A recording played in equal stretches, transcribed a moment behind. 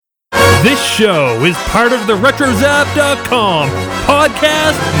This show is part of the RetroZap.com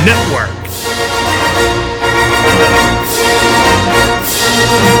podcast network.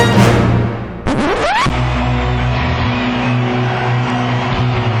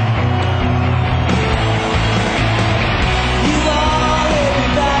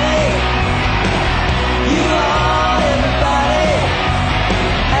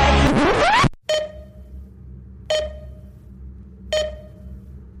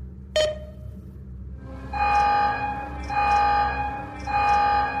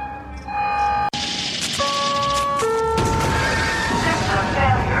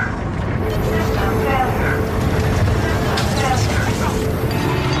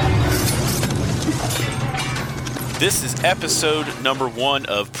 This is episode number 1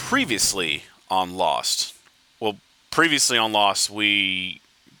 of Previously on Lost. Well, previously on Lost, we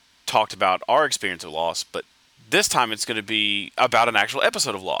talked about our experience of Lost, but this time it's going to be about an actual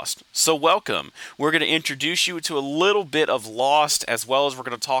episode of Lost. So welcome. We're going to introduce you to a little bit of Lost, as well as we're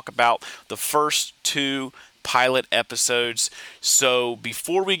going to talk about the first 2 pilot episodes. So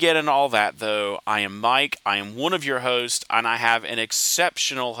before we get into all that, though, I am Mike. I am one of your hosts, and I have an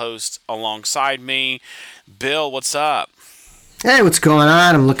exceptional host alongside me. Bill, what's up? Hey, what's going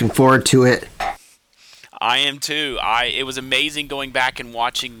on? I'm looking forward to it. I am too. It was amazing going back and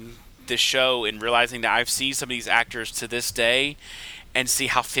watching this show and realizing that I've seen some of these actors to this day and see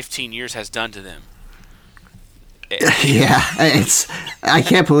how 15 years has done to them. Yeah, I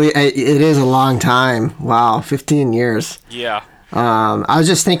can't believe it is a long time. Wow, 15 years. Yeah. I was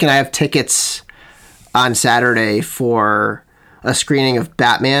just thinking I have tickets on Saturday for a screening of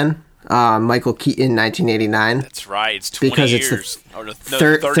Batman, Michael Keaton, 1989. That's right. It's 20 because years. It's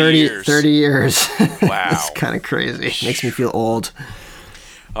the 30 years. 30 years. Wow. It's kind of crazy. Makes me feel old.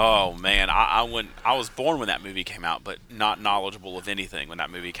 Oh, man. I was born when that movie came out, but not knowledgeable of anything when that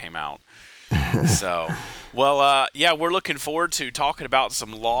movie came out. So, well, yeah, we're looking forward to talking about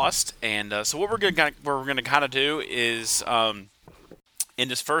some Lost, and so what we're gonna kind of do is, in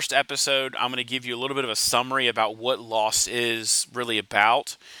this first episode, I'm gonna give you a little bit of a summary about what Lost is really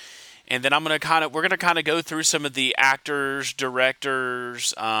about, and then we're gonna kind of go through some of the actors,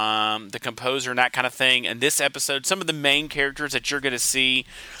 directors, the composer, and that kind of thing. And this episode, some of the main characters that you're gonna see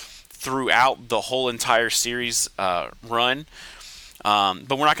throughout the whole entire series run.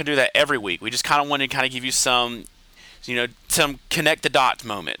 But we're not going to do that every week. We just kind of want to give you some connect the dots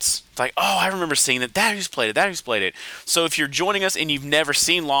moments. It's like, oh, I remember seeing that who's played it. So if you're joining us and you've never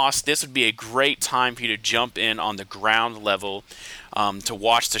seen Lost, this would be a great time for you to jump in on the ground level to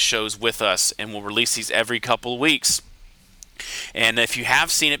watch the shows with us. And we'll release these every couple of weeks. And if you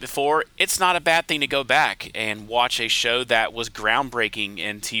have seen it before, it's not a bad thing to go back and watch a show that was groundbreaking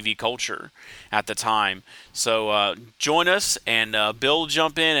in TV culture at the time. So join us, and Bill will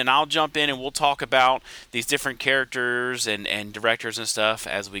jump in, and I'll jump in, and we'll talk about these different characters and directors and stuff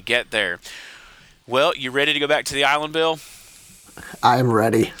as we get there. Well, you ready to go back to the island, Bill? I'm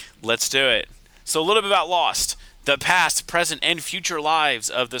ready. Let's do it. So a little bit about Lost. The past, present, and future lives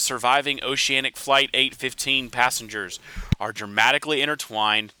of the surviving Oceanic Flight 815 passengers are dramatically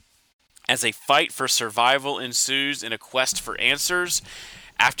intertwined as a fight for survival ensues in a quest for answers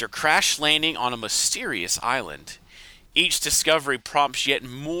after crash landing on a mysterious island. Each discovery prompts yet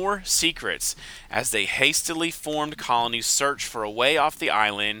more secrets as they hastily formed colonies search for a way off the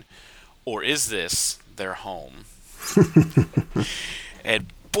island, or is this their home? And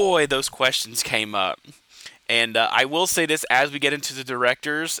boy, those questions came up. And I will say this as we get into the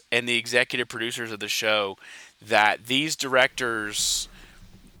directors and the executive producers of the show, that these directors,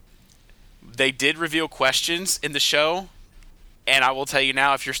 they did reveal questions in the show. And I will tell you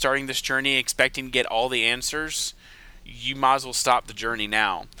now, if you're starting this journey expecting to get all the answers, you might as well stop the journey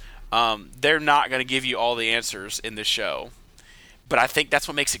now. They're not going to give you all the answers in the show. But I think that's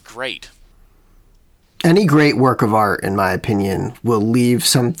what makes it great. Any great work of art, in my opinion, will leave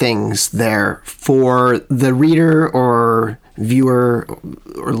some things there for the reader or viewer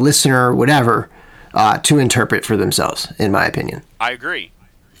or listener, whatever, to interpret for themselves, in my opinion. I agree.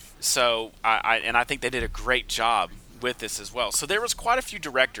 So, I think they did a great job with this as well. So there was quite a few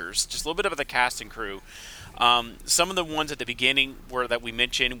directors, just a little bit of the cast and crew. Some of the ones at the beginning that we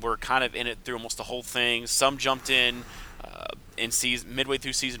mentioned were kind of in it through almost the whole thing. Some jumped in midway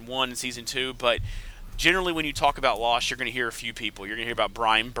through season 1 and season 2, but generally, when you talk about Lost, you're going to hear a few people. You're going to hear about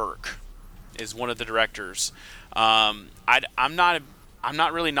Brian Burke is one of the directors. I'm not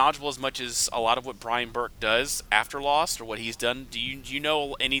really knowledgeable as much as a lot of what Brian Burke does after Lost or what he's done. Do you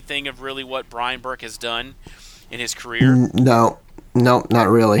know anything of really what Brian Burke has done in his career? No, not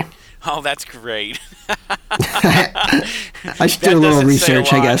really. Oh, that's great. I should do a little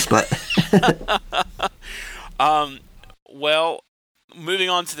research, I guess, but Well, moving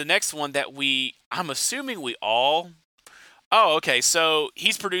on to the next one that I'm assuming we all. Oh, okay. So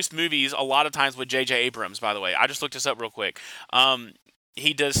he's produced movies a lot of times with J.J. Abrams. By the way, I just looked this up real quick.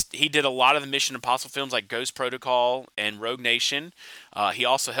 He did a lot of the Mission Impossible films like Ghost Protocol and Rogue Nation. He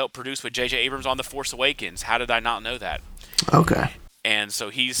also helped produce with J.J. Abrams on The Force Awakens. How did I not know that? Okay. And so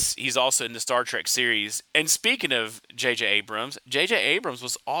he's also in the Star Trek series. And speaking of J.J. Abrams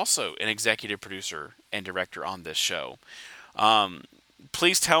was also an executive producer and director on this show.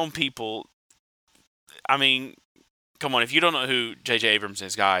 Please tell people. I mean, come on, if you don't know who J.J. Abrams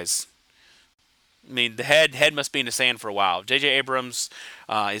is, guys. I mean, the head must be in the sand for a while. J.J. Abrams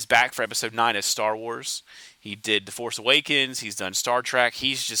is back for Episode 9 as Star Wars. He did The Force Awakens. He's done Star Trek.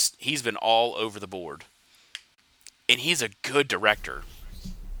 He's been all over the board. And he's a good director.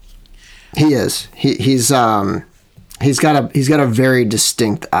 He is. He's got a very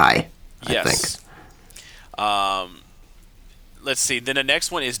distinct eye, I think. Let's see. Then the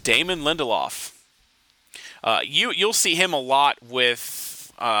next one is Damon Lindelof. You'll see him a lot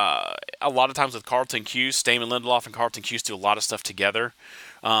of times with Carlton Cuse. Damon Lindelof and Carlton Cuse do a lot of stuff together.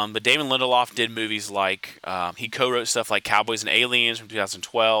 But Damon Lindelof did movies like he co-wrote stuff like Cowboys and Aliens from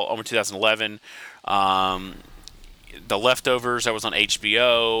 2011. The Leftovers that was on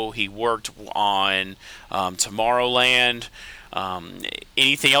HBO. He worked on Tomorrowland.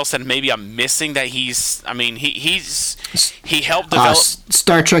 Anything else that maybe I'm missing that he helped develop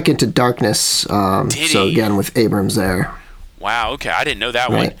Star Trek Into Darkness. So again with Abrams there. Wow. Okay, I didn't know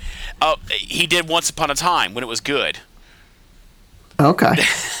that one. He did Once Upon a Time when it was good. Okay.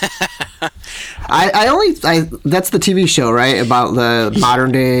 That's the TV show, right? About the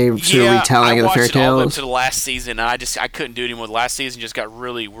modern day retelling of the fairy tales. I watched all the way up tales. to the last season, and I couldn't do it anymore. The last season just got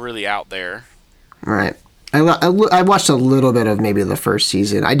really, really out there. Right. I watched a little bit of maybe the first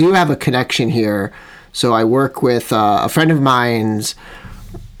season. I do have a connection here. So I work with a friend of mine's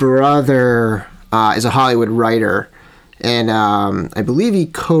brother is a Hollywood writer, and I believe he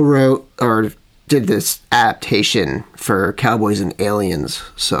co-wrote or did this adaptation for Cowboys and Aliens.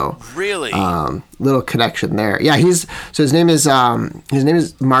 So really, little connection there. Yeah, his name is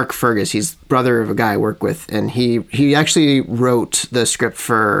Mark Fergus. He's brother of a guy I work with, and he actually wrote the script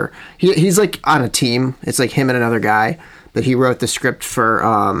for. He's like on a team. It's like him and another guy, but he wrote the script for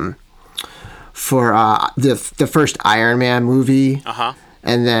the first Iron Man movie.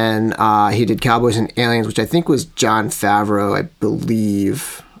 And then he did Cowboys and Aliens, which I think was Jon Favreau, I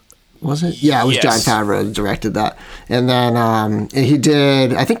believe. Was it? Yeah, it was Jon Favreau that directed that. And then he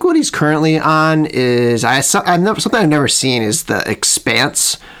did, I think what he's currently on is, something I've never seen is The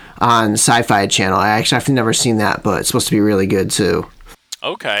Expanse on Sci-Fi Channel. I've never seen that, but it's supposed to be really good too.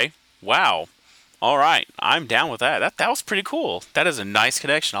 Okay. Wow. All right. I'm down with that. That was pretty cool. That is a nice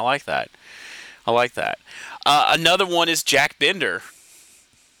connection. I like that. Another one is Jack Bender.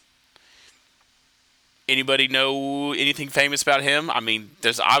 Anybody know anything famous about him? I mean,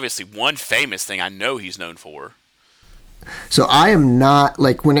 there's obviously one famous thing I know he's known for. So I am not,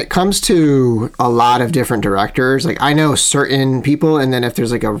 like, when it comes to a lot of different directors, like, I know certain people, and then if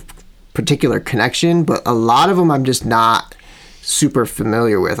there's, like, a particular connection, but a lot of them I'm just not super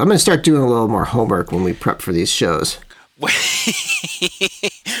familiar with. I'm going to start doing a little more homework when we prep for these shows.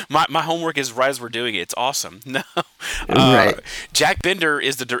 my homework is right as we're doing it. It's awesome. No, right. Jack Bender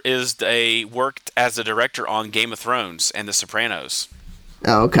worked as the director on Game of Thrones and The Sopranos.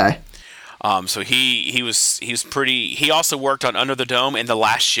 Oh, okay. So he was pretty. He also worked on Under the Dome and The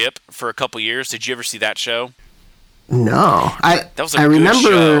Last Ship for a couple years. Did you ever see that show? No, I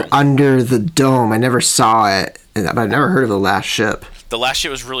remember show. Under the Dome. I never saw it, but I've never heard of The Last Ship. The Last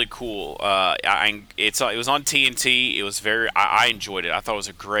Ship was really cool. It was on TNT. It was I enjoyed it. I thought it was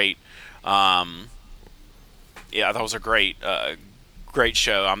a great. I thought it was a great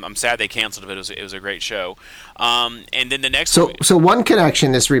show. I'm sad they canceled it, but it was a great show. And then the next. So one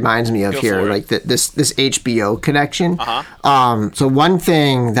connection this reminds me of here, like this HBO connection. So one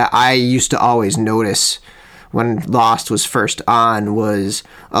thing that I used to always notice when Lost was first on was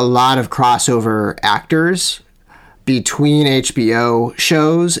a lot of crossover actors between HBO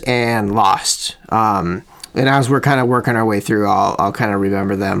shows and Lost. And as we're kind of working our way through, I'll kind of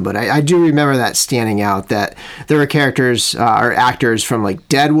remember them. But I do remember that standing out, that there were characters or actors from like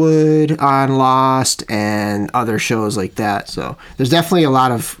Deadwood on Lost and other shows like that. So there's definitely a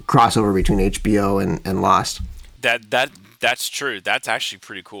lot of crossover between HBO and Lost. That's true. That's actually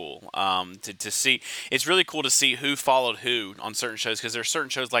pretty cool to see. It's really cool to see who followed who on certain shows, because there are certain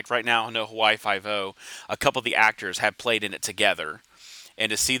shows like right now, I know Hawaii Five-0, a couple of the actors have played in it together. And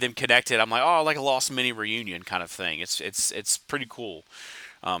to see them connected, I'm like, oh, like a Lost mini reunion kind of thing. It's pretty cool.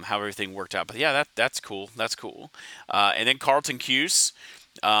 how everything worked out. But yeah, that's cool. That's cool. And then Carlton Cuse.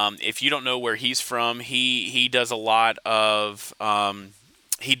 If you don't know where he's from, he does a lot of.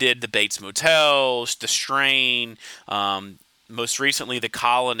 He did the Bates Motel, The Strain. Most recently, The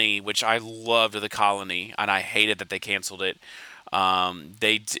Colony, which I loved The Colony, and I hated that they canceled it.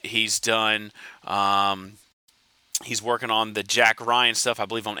 He's done. He's working on the Jack Ryan stuff, I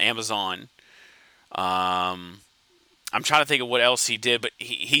believe, on Amazon. I'm trying to think of what else he did, but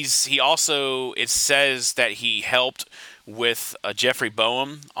he also, it says that he helped with Jeffrey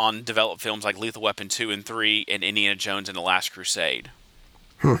Boehm on developed films like Lethal Weapon 2 and 3 and Indiana Jones and the Last Crusade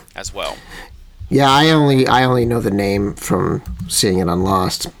as well. Yeah, I only know the name from seeing it on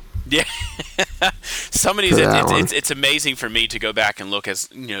Lost. Yeah, some of these it's amazing for me to go back and look, as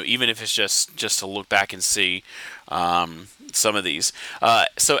even if it's just to look back and see some of these.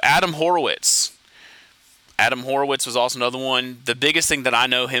 So Adam Horowitz was also another one. The biggest thing that I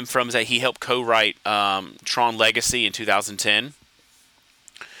know him from is that he helped co-write Tron Legacy in 2010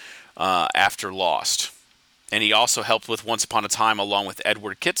 after Lost, and he also helped with Once Upon a Time along with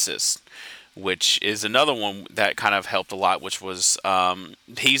Edward Kitsis, which is another one that kind of helped a lot, which was,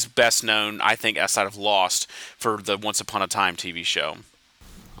 he's best known, I think, outside of Lost, for the Once Upon a Time TV show.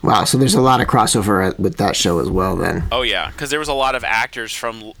 Wow, so there's a lot of crossover with that show as well, then. Oh, yeah, because there was a lot of actors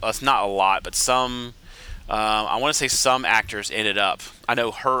from, not a lot, but some, I want to say some actors ended up. I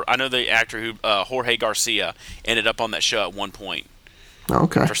know the actor who, Jorge Garcia, ended up on that show at one point.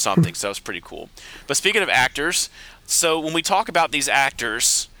 Okay. For something, so that was pretty cool. But speaking of actors, so when we talk about these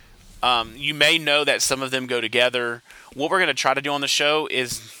actors... you may know that some of them go together. What we're going to try to do on the show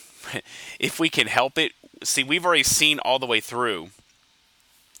is, if we can help it, see, we've already seen all the way through.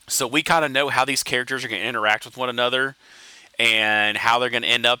 So we kind of know how these characters are going to interact with one another and how they're going to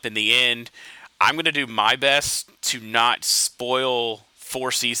end up in the end. I'm going to do my best to not spoil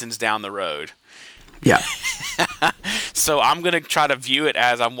 4 seasons down the road. Yeah. So I'm going to try to view it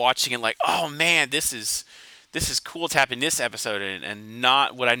as I'm watching it like, oh man, this is cool, it's happening this episode, and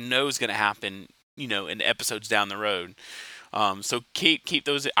not what I know is going to happen, in episodes down the road. So keep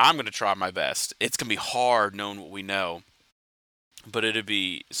those. I'm going to try my best. It's going to be hard knowing what we know, but it'll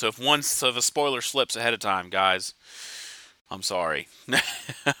be so. If a spoiler slips ahead of time, guys, I'm sorry. That's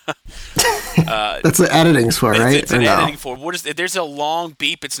what editing's for, right? It's an editing for. If there's a long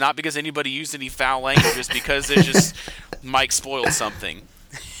beep, it's not because anybody used any foul language, it's because there's just Mike spoiled something.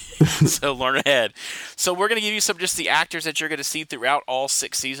 So learn ahead. So we're going to give you just the actors that you're going to see throughout all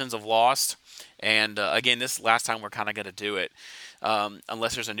 6 seasons of Lost. And again, this last time we're kind of going to do it,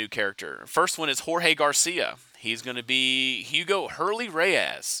 unless there's a new character. First one is Jorge Garcia. He's going to be Hugo Hurley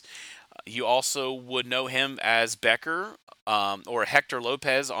Reyes. You also would know him as Becker, or Hector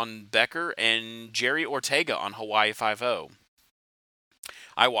Lopez on Becker, and Jerry Ortega on Hawaii Five-0.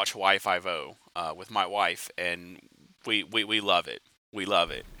 I watch Hawaii Five-0 with my wife, and we love it. We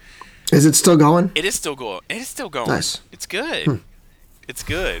love it. Is it still going? It is still going. Nice. It's good. It's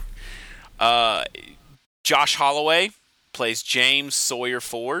good. Josh Holloway plays James Sawyer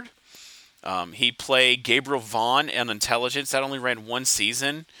Ford. He played Gabriel Vaughn on Intelligence. That only ran 1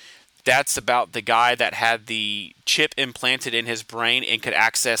 season. That's about the guy that had the chip implanted in his brain and could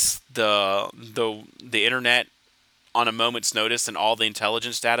access the internet on a moment's notice and all the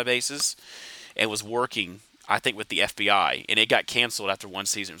intelligence databases, and was working, I think, with the FBI, and it got canceled after 1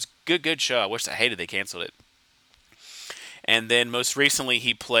 season. It was a good show. I hated they canceled it. And then most recently,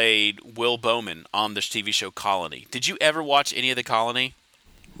 he played Will Bowman on this TV show Colony. Did you ever watch any of the Colony?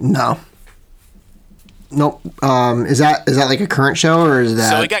 No. Nope. Is that like a current show, or is that?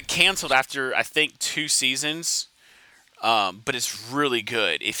 So it got canceled after, I think, 2 seasons. But it's really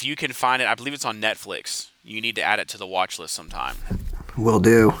good. If you can find it, I believe it's on Netflix. You need to add it to the watch list sometime. Will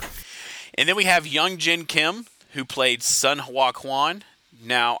do. And then we have Young Jin Kim, who played Sun Hwa Kwan.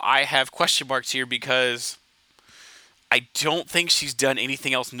 Now, I have question marks here because I don't think she's done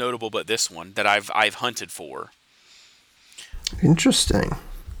anything else notable but this one that I've hunted for. Interesting.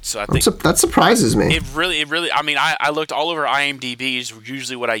 So I think that surprises me. It really. I mean, I looked all over IMDb. Is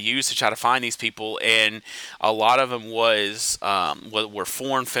usually what I use to try to find these people, and a lot of them were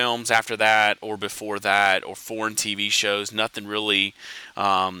foreign films after that, or before that, or foreign TV shows. Nothing really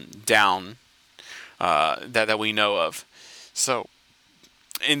down that we know of. So,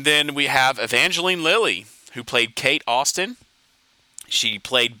 and then we have Evangeline Lilly, who played Kate Austin. She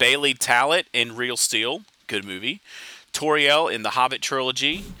played Bailey Talbot in Real Steel. Good movie. Toriel in the Hobbit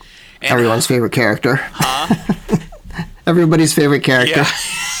trilogy. And, everyone's favorite character. Huh? Everybody's favorite character.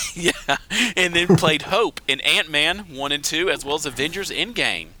 Yeah. Yeah. And then played Hope in Ant-Man 1 and 2, as well as Avengers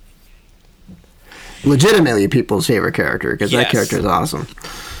Endgame. legitimately people's favorite character because that Yes. character is awesome.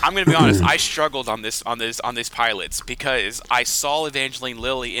 I'm going to be honest. I struggled on these pilots because I saw Evangeline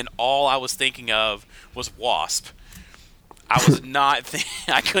Lilly, and all I was thinking of was Wasp. I was not.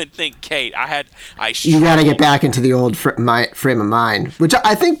 I couldn't think Kate. You got to get back into the old frame of mind, which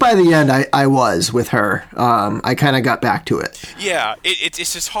I think by the end I was with her. I kind of got back to it. Yeah,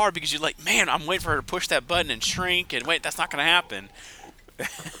 it's just hard because you're like, man, I'm waiting for her to push that button and shrink, and wait, that's not going to happen.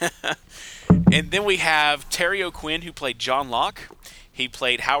 And then we have Terry O'Quinn, who played John Locke. He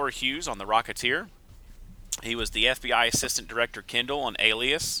played Howard Hughes on The Rocketeer. He was the FBI Assistant Director Kendall on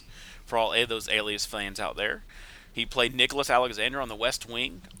Alias, for all those Alias fans out there. He played Nicholas Alexander on The West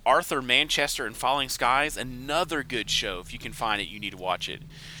Wing. Arthur Manchester in Falling Skies, another good show. If you can find it, you need to watch it.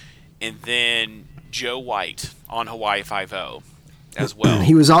 And then Joe White on Hawaii Five-0 as well.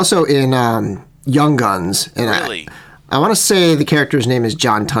 He was also in Young Guns. And Really? I want to say the character's name is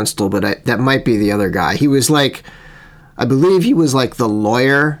John Tunstall, but that might be the other guy. He was like, I believe he was like the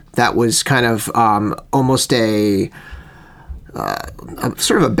lawyer that was kind of almost a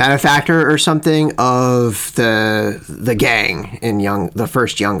sort of a benefactor or something of the gang in the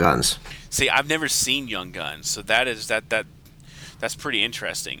first Young Guns. See, I've never seen Young Guns, so that's pretty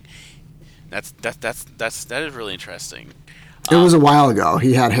interesting. That is really interesting. It was a while ago.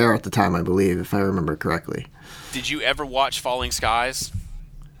 He had hair at the time, I believe, if I remember correctly. Did you ever watch Falling Skies?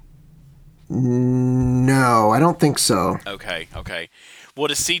 No, I don't think so. Okay. Well,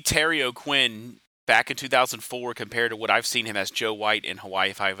 to see Terry O'Quinn back in 2004 compared to what I've seen him as Joe White in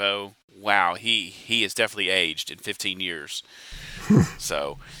Hawaii Five-0, wow, he is definitely aged in 15 years.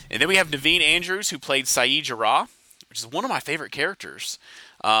 So, and then we have Naveen Andrews, who played Saeed Jarrah, which is one of my favorite characters.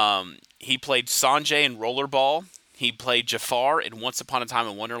 He played Sanjay in Rollerball. He played Jafar in Once Upon a Time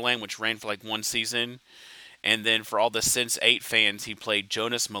in Wonderland, which ran for like one season. And then for all the Sense8 fans, he played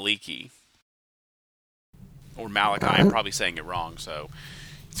Jonas Maliki. Or Malachi. I'm probably saying it wrong, so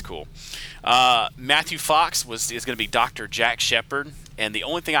it's cool. Matthew Fox is going to be Dr. Jack Shepard, and the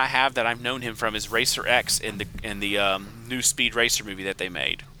only thing I have that I've known him from is Racer X in the new Speed Racer movie that they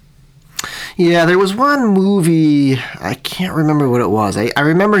made. Yeah, there was one movie, I can't remember what it was. I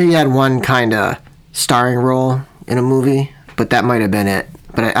remember he had one kind of starring role in a movie, but that might have been it.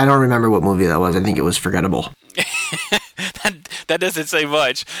 But I don't remember what movie that was. I think it was forgettable. that doesn't say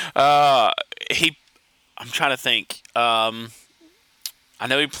much. I'm trying to think. I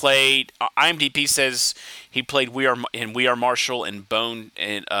know he played. IMDb says he played We Are Marshall and Bone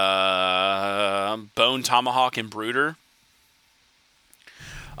Tomahawk and Brooder.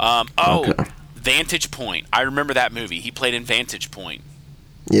 Okay. Vantage Point. I remember that movie. He played in Vantage Point.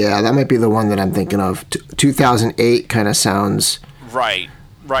 Yeah, that might be the one that I'm thinking of. 2008 kind of sounds right.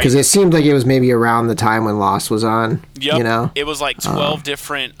 Because it seemed like it was maybe around the time when Lost was on. Yep. You know? It was like 12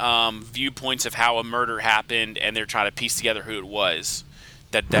 different viewpoints of how a murder happened, and they're trying to piece together who it was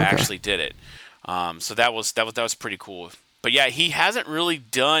that actually did it. So that was pretty cool. But yeah, he hasn't really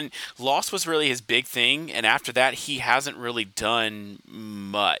done. Lost was really his big thing, and after that, he hasn't really done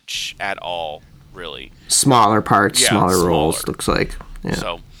much at all. Really. Smaller parts, smaller roles. Looks like. Yeah.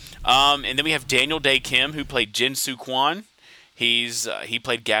 So, and then we have Daniel Day Kim, who played Jin Soo Kwon. He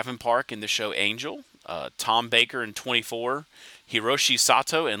played Gavin Park in the show Angel. Tom Baker in 24. Hiroshi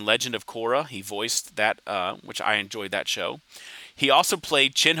Sato in Legend of Korra. He voiced that, which I enjoyed that show. He also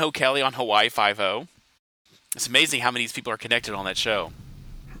played Chin-Ho Kelly on Hawaii Five-0. It's amazing how many of these people are connected on that show.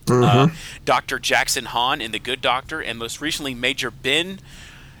 Mm-hmm. Dr. Jackson Hahn in The Good Doctor, and most recently Major Ben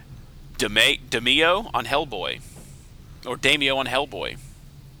Damio on Hellboy. Or Damio on Hellboy.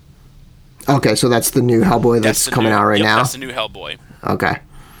 Okay, so that's the new Hellboy that's coming out right now? That's the new Hellboy. Okay.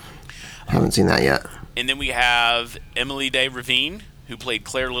 Haven't seen that yet. And then we have Emily Day Ravine, who played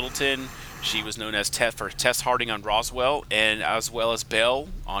Claire Littleton. She was known as Tess Harding on Roswell, and as well as Belle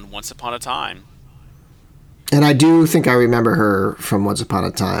on Once Upon a Time. And I do think I remember her from Once Upon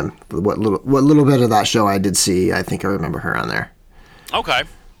a Time. What little bit of that show I did see, I think I remember her on there. Okay.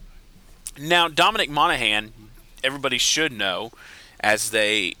 Now, Dominic Monaghan, everybody should know, as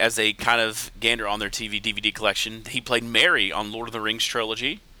they kind of gander on their DVD collection, he played Merry on Lord of the Rings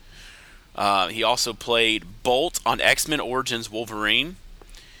trilogy. He also played Bolt on X-Men Origins Wolverine.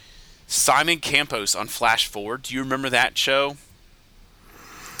 Simon Campos on Flash Forward. Do you remember that show?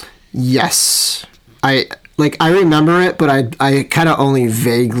 Yes. I remember it, but I kind of only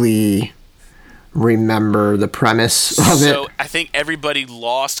vaguely remember the premise of it. So I think everybody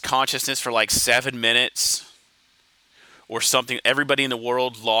lost consciousness for like 7 minutes or something. Everybody in the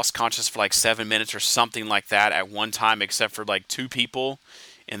world lost consciousness for like 7 minutes or something like that at one time, except for like 2 people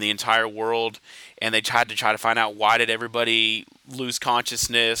in the entire world, and they tried to find out why did everybody lose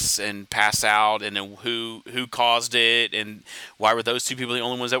consciousness and pass out, and then who caused it, and why were those two people the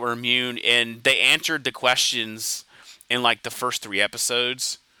only ones that were immune. And they answered the questions in like the first 3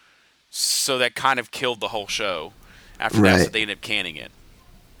 episodes, so that kind of killed the whole show. After that, so they ended up canning it.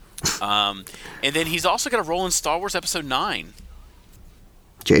 And then he's also got a role in Star Wars Episode 9.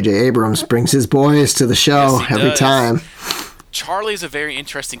 J.J. Abrams brings his boys to the show every time. Charlie is a very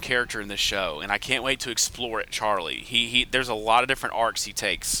interesting character in this show, and I can't wait to explore it. Charlie, he there's a lot of different arcs he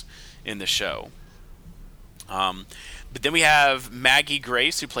takes in the show. But then we have Maggie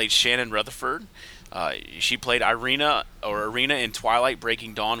Grace, who played Shannon Rutherford. She played Irina in Twilight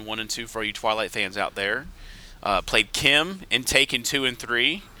Breaking Dawn 1 and 2 for you Twilight fans out there. Played Kim in Taken 2 and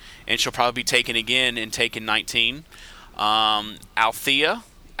 3, and she'll probably be Taken again in Taken 19. Althea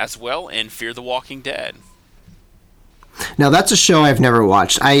as well in Fear the Walking Dead. Now that's a show I've never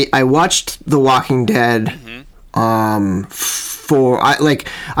watched. I watched The Walking Dead. I'm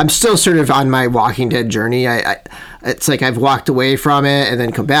still sort of on my Walking Dead journey. It's like I've walked away from it and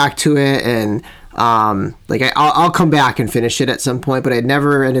then come back to it, and I'll come back and finish it at some point. But I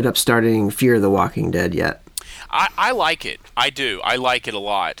never ended up starting Fear the Walking Dead yet. I like it. I do. I like it a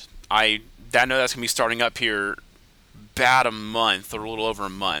lot. I know that's gonna be starting up here about a month or a little over a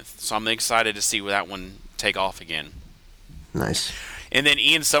month. So I'm excited to see where that one take off again. Nice. And then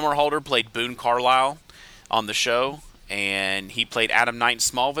Ian Somerhalder played Boone Carlisle on the show, and he played Adam Knight in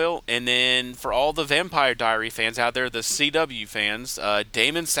Smallville. And then for all the Vampire Diary fans out there, the CW fans,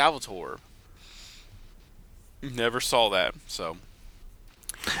 Damon Salvatore. Never saw that, so.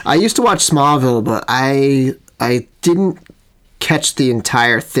 I used to watch Smallville, but I didn't catch the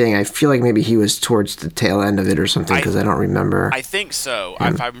entire thing. I feel like maybe he was towards the tail end of it or something, because I don't remember. I think so,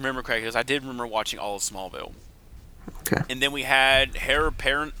 if I remember correctly, because I did remember watching all of Smallville. Okay. And then we had Harold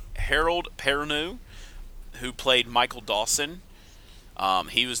Perrineau, who played Michael Dawson.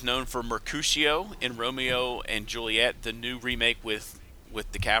 He was known for Mercutio in Romeo and Juliet, the new remake with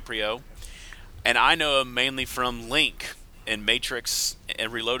DiCaprio. And I know him mainly from Link in Matrix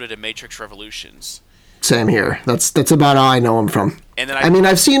and Reloaded and Matrix Revolutions. Same here. That's about all I know him from. And then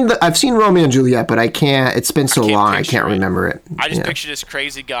I've seen Romeo and Juliet, but I can't. It's been so long, I can't remember it. I just picture this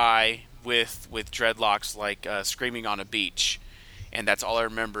crazy guy with dreadlocks, like screaming on a beach, and that's all I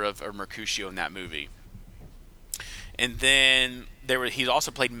remember of Mercutio in that movie. And then he's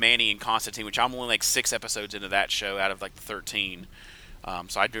also played Manny in Constantine, which I'm only like 6 episodes into that show out of like 13.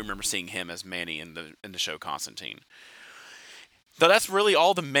 So I do remember seeing him as Manny in the show Constantine. Though that's really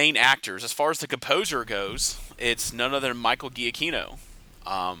all the main actors. As far as the composer goes, it's none other than Michael Giacchino.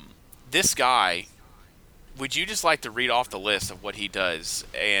 This guy, would you just like to read off the list of what he does?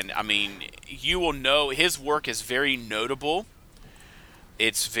 And I mean, you will know his work is very notable.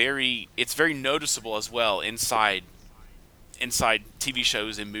 It's very noticeable as well inside TV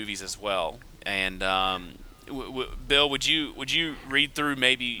shows and movies as well. And Bill, would you read through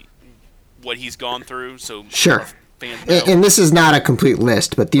maybe what he's gone through? So sure. And this is not a complete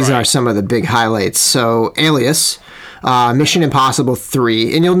list, but these are some of the big highlights. So Alias, Mission Impossible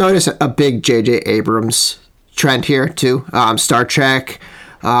 3, and you'll notice a big J.J. Abrams trend here too. Star Trek,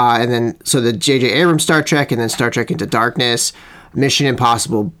 and then so the J.J. Abrams Star Trek, and then Star Trek Into Darkness, Mission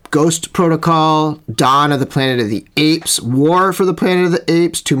Impossible Ghost Protocol, Dawn of the Planet of the Apes, War for the Planet of the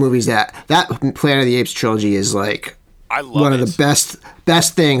Apes, 2 movies that Planet of the Apes trilogy is like one of the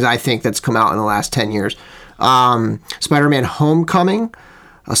best things I think that's come out in the last 10 years. Spider-Man Homecoming,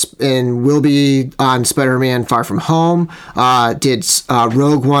 and will be on Spider-Man Far From Home, did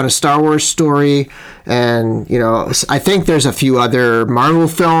Rogue One, a Star Wars story, and I think there's a few other Marvel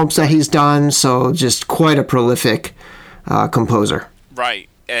films that he's done, so just quite a prolific composer. Right,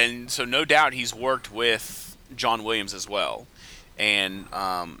 and so no doubt he's worked with John Williams as well, and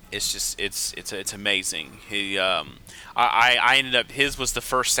it's amazing. I ended up, his was the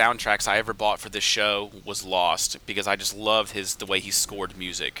first soundtracks I ever bought for this show was Lost, because I just loved the way he scored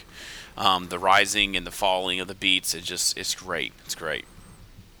music, the rising and the falling of the beats. It's great. It's great.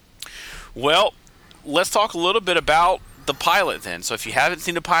 Well, let's talk a little bit about the pilot then. So if you haven't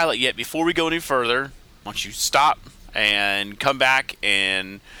seen the pilot yet, before we go any further, I want you to stop and come back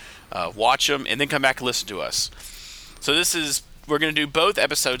and watch them, and then come back and listen to us. So we're going to do both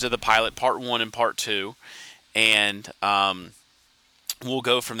episodes of the pilot, part 1 and part 2. And we'll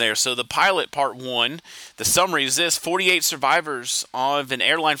go from there. So the pilot, part 1, the summary is this: 48 survivors of an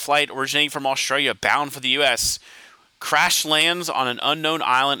airline flight originating from Australia bound for the U.S. crash lands on an unknown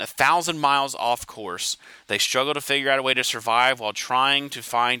island 1,000 miles off course. They struggle to figure out a way to survive while trying to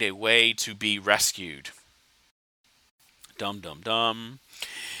find a way to be rescued. Dum dum dum.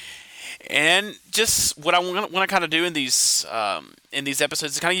 And just what I want to kind of do in these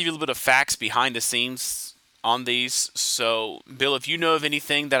episodes is kind of give you a little bit of facts behind the scenes on these. So, Bill, if you know of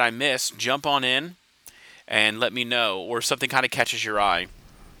anything that I missed, jump on in and let me know, or something kind of catches your eye.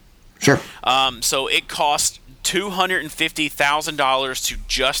 Sure. So it cost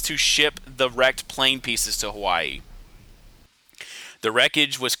 $250,000 to ship the wrecked plane pieces to Hawaii. The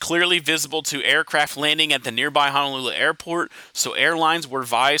wreckage was clearly visible to aircraft landing at the nearby Honolulu airport, so airlines were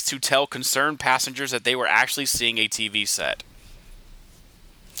advised to tell concerned passengers that they were actually seeing a TV set.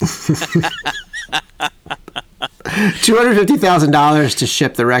 $250,000 to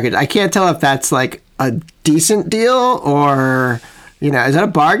ship the wreckage. I can't tell if that's like a decent deal or, is that a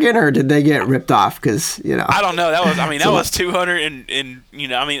bargain or did they get ripped off? Because, I don't know. That was 200 and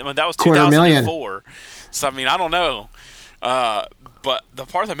that was 2004. So I don't know. But the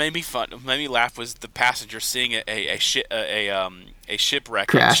part that made me laugh was the passenger seeing a shipwreck.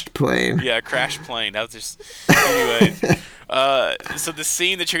 Crashed plane. Yeah, a crashed plane. That was just anyway. So the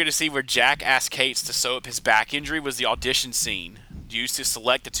scene that you're going to see where Jack asked Cates to sew up his back injury was the audition scene used to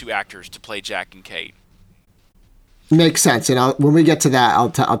select the two actors to play Jack and Kate. Makes sense, and when we get to that, I'll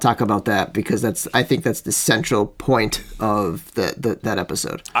talk about that because I think that's the central point of that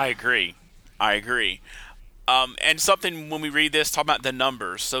episode. I agree. And something when we read this, talk about the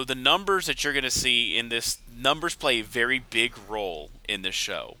numbers. So the numbers that you're going to see in this, numbers play a very big role in this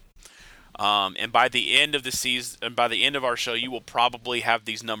show. And by the end of the season, and by the end of our show, you will probably have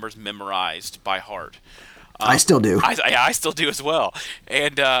these numbers memorized by heart. I still do. I still do as well.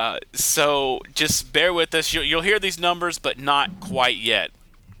 And so just bear with us. You'll hear these numbers, but not quite yet.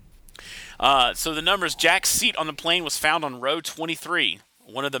 So the numbers, Jack's seat on the plane was found on row 23.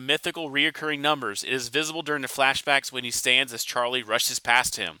 One of the mythical reoccurring numbers. It is visible during the flashbacks when he stands as Charlie rushes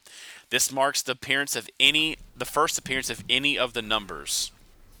past him. This marks the first appearance of any of the numbers.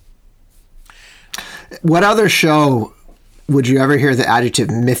 What other show would you ever hear the adjective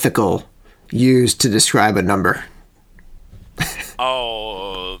mythical used to describe a number?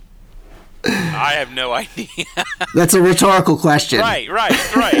 Oh, I have no idea. That's a rhetorical question. Right.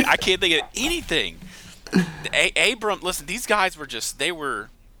 I can't think of anything. Abram, listen, these guys they were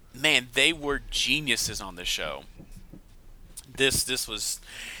geniuses on this show. This was,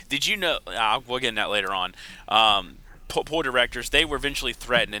 did you know, we'll get into that later on. Poor directors, they were eventually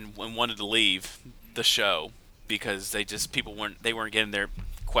threatened and wanted to leave the show because people weren't getting their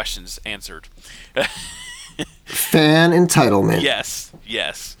questions answered. Fan entitlement. Yes.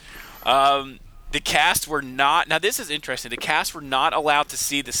 The cast were not... Now, this is interesting. The cast were not allowed to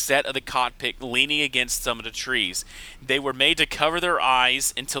see the set of the cockpit leaning against some of the trees. They were made to cover their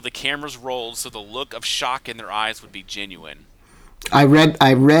eyes until the cameras rolled so the look of shock in their eyes would be genuine. I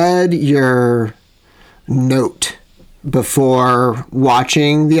read your note before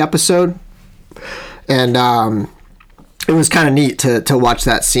watching the episode, and it was kind of neat to watch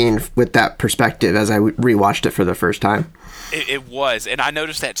that scene with that perspective as I rewatched it for the first time. It was, and I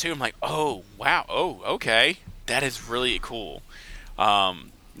noticed that too. I'm like, oh, wow, okay. That is really cool. Now,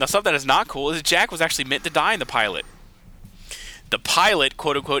 something that is not cool is Jack was actually meant to die in the pilot. The pilot,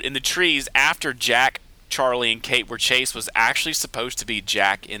 quote-unquote, in the trees after Jack, Charlie, and Kate were chased was actually supposed to be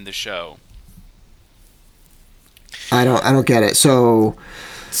Jack in the show. I don't get it. So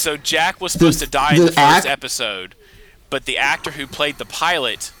Jack was supposed to die in the first episode, but the actor who played the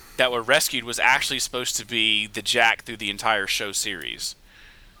pilot that were rescued was actually supposed to be the Jack through the entire show series.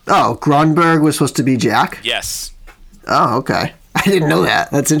 Oh, Grunberg was supposed to be Jack? Yes. Oh, okay. I didn't know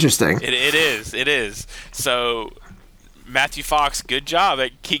that. That's interesting. It is. So, Matthew Fox, good job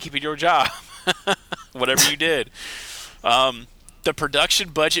at keeping your job. Whatever you did. The production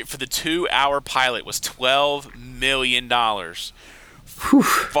budget for the 2-hour pilot was $12 million.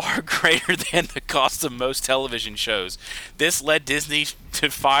 Far greater than the cost of most television shows. This led Disney to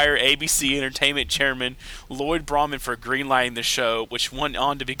fire ABC Entertainment chairman Lloyd Brahman for greenlighting the show, which went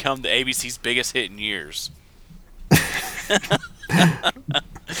on to become the ABC's biggest hit in years.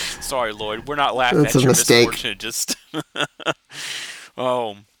 Sorry, Lloyd, we're not laughing at your misfortune. Just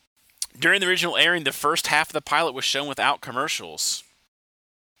during the original airing, the first half of the pilot was shown without commercials.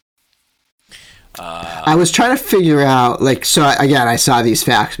 I was trying to figure out, I saw these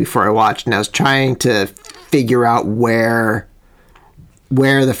facts before I watched, and I was trying to figure out where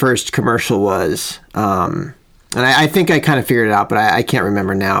the first commercial was. And I think I kind of figured it out, but I can't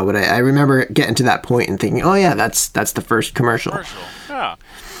remember now. But I remember getting to that point and thinking, oh yeah, that's the first commercial. Yeah.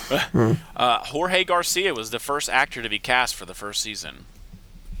 Jorge Garcia was the first actor to be cast for the first season.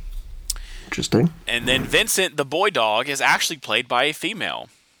 Interesting. And then Vincent, the boy dog, is actually played by a female.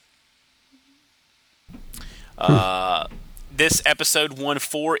 This episode won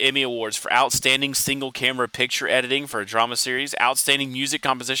 4 Emmy Awards for Outstanding Single Camera Picture Editing for a Drama Series, Outstanding Music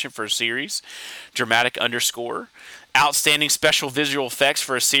Composition for a Series, Dramatic Underscore, Outstanding Special Visual Effects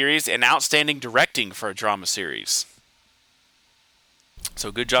for a Series, and Outstanding Directing for a Drama Series. So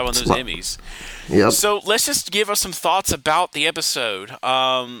good job on those Emmys. Yep. So let's just give us some thoughts about the episode.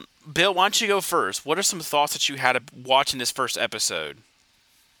 Bill, why don't you go first? What are some thoughts that you had watching this first episode?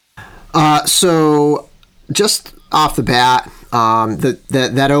 So just off the bat,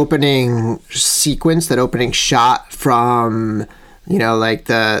 that opening sequence, that opening shot from, like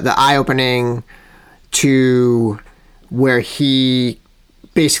the eye opening to where he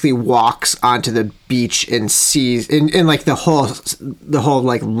basically walks onto the beach and sees, and like the whole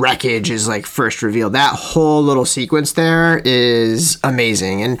like wreckage is like first revealed. That whole little sequence there is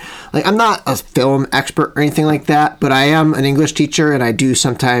amazing. And like, I'm not a film expert or anything like that, but I am an English teacher and I do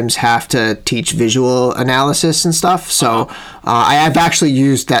sometimes have to teach visual analysis and stuff. So I have actually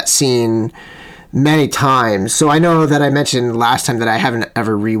used that scene many times. So I know that I mentioned last time that I haven't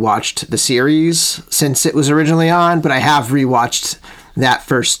ever rewatched the series since it was originally on, but I have rewatched that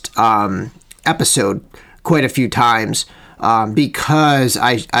first episode quite a few times because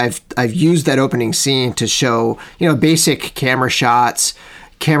I've used that opening scene to show basic camera shots,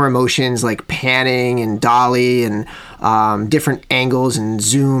 camera motions like panning and dolly and different angles and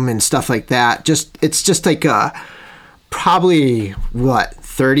zoom and stuff like that. It's just like probably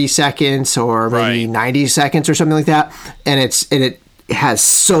 30 seconds or maybe 90 seconds or something like that, and it has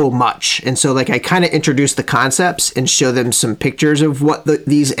so much. And so like I kind of introduce the concepts and show them some pictures of what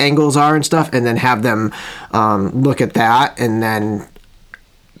these angles are and stuff, and then have them look at that and then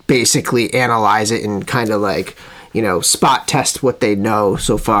basically analyze it and kind of like spot test what they know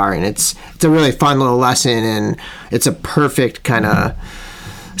so far. And it's a really fun little lesson, and it's a perfect kind of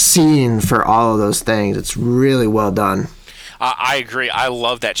scene for all of those things. It's really well done. I agree. I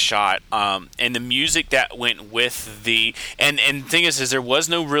love that shot, and the music that went with the and the thing is there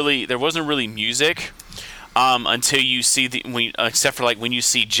wasn't really music until you see except for like when you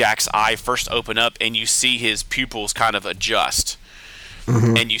see Jack's eye first open up and you see his pupils kind of adjust,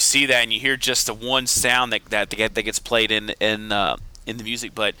 and you see that and you hear just the one sound that gets played in the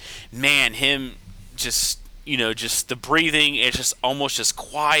music. But man, him just just the breathing, it's just almost just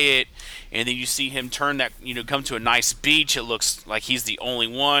quiet. And then you see him turn that, come to a nice beach. It looks like he's the only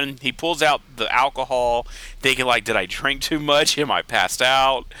one. He pulls out the alcohol, thinking like, did I drink too much? Am I passed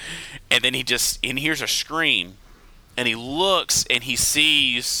out? And then he hears a scream. And he looks and he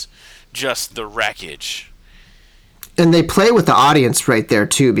sees just the wreckage. And they play with the audience right there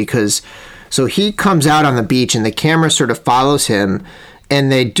too, because so he comes out on the beach and the camera sort of follows him.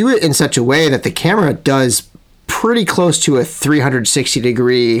 And they do it in such a way that the camera does pretty close to a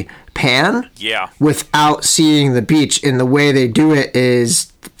 360-degree pan, without seeing the beach. And the way they do it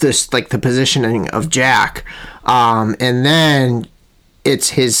is this, like the positioning of Jack, and then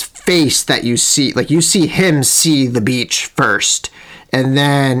it's his face that you see. Like you see him see the beach first, and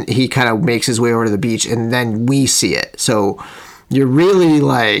then he kind of makes his way over to the beach, and then we see it. So you're really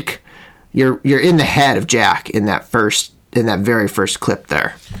like you're in the head of Jack in that very first clip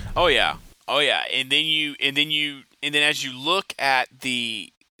there. Oh yeah. And then as you look at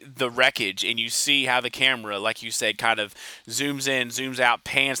the wreckage and you see how the camera, like you said, kind of zooms in, zooms out,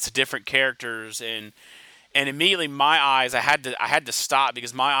 pans to different characters, and immediately my eyes, I had to stop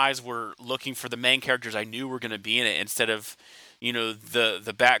because my eyes were looking for the main characters I knew were going to be in it instead of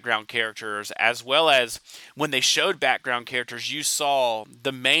the background characters. As well as when they showed background characters, you saw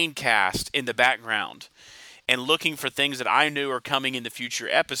the main cast in the background, and looking for things that I knew are coming in the future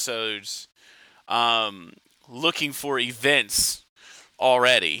episodes. Looking for events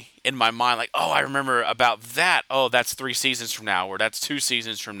already in my mind, like, oh, I remember about that. Oh, that's 3 seasons from now, or that's 2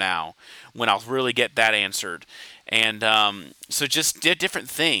 seasons from now, when I'll really get that answered. And so just did different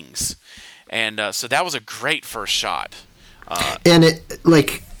things, and so that was a great first shot. And it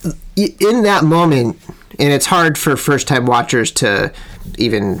like in that moment, and it's hard for first-time watchers to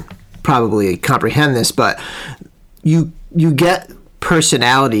even probably comprehend this, but you get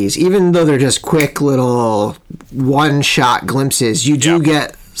personalities, even though they're just quick little one-shot glimpses. You do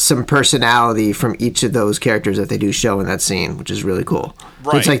get some personality from each of those characters that they do show in that scene, which is really cool.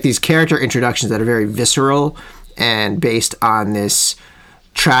 Right. It's like these character introductions that are very visceral and based on this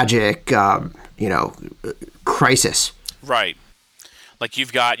tragic, crisis. Right. Like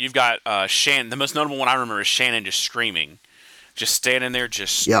you've got Shannon. The most notable one I remember is Shannon just screaming, just standing there,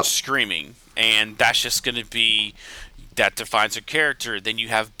 just screaming, and that's just going to be. That defines her character. Then you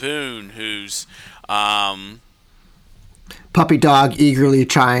have Boone, who's puppy dog eagerly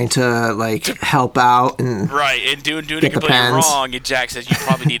trying to like help out and right, and doing get it the completely pens. wrong. And Jack says you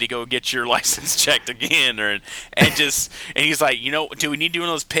probably need to go get your license checked again, and he's like, do we need to do one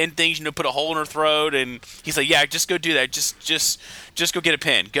of those pen things? Put a hole in her throat. And he's like, yeah, just go do that. Just go get a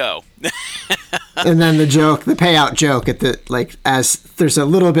pen. Go. And then the payout joke at the like as there's a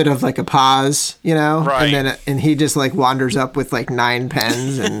little bit of like a pause, Right. and he just like wanders up with like 9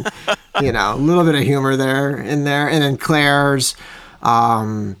 pens and a little bit of humor in there, and then Claire's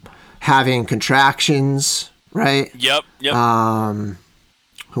having contractions, right? Yep.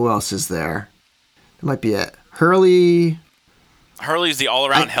 Who else is there? That might be it. Hurley's the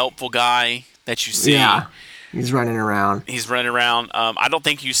all-around helpful guy that you see. Yeah, he's running around. I don't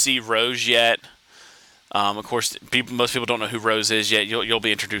think you see Rose yet. Of course, most people don't know who Rose is yet. You'll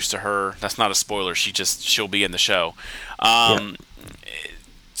be introduced to her. That's not a spoiler. She'll be in the show.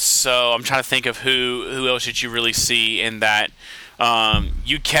 So I'm trying to think of who else did you really see in that. I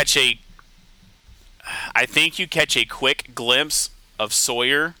think you catch a quick glimpse of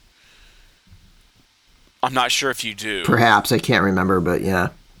Sawyer. I'm not sure if you do. Perhaps, I can't remember, but yeah.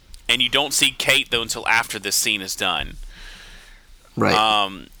 And you don't see Kate though until after this scene is done. Right.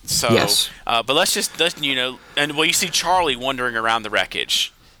 Yes. But let's you see Charlie wandering around the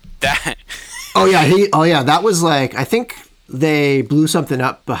wreckage. That. Oh yeah, that was like, I think they blew something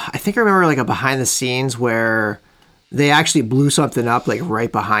up. I think I remember like a behind the scenes where they actually blew something up like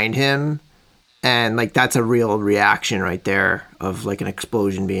right behind him, and like that's a real reaction right there of like an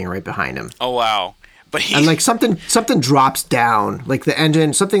explosion being right behind him. Oh wow. And like something drops down, like the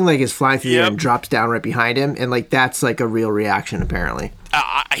engine, something like is flying through the air and drops down right behind him, and like that's like a real reaction apparently.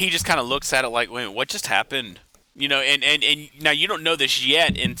 He just kind of looks at it like, wait, what just happened? And now you don't know this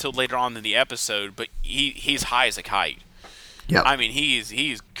yet until later on in the episode, but he's high as a kite. Yeah. I mean,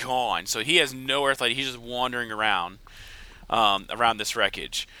 he's gone, so he has no earthlight. He's just wandering around this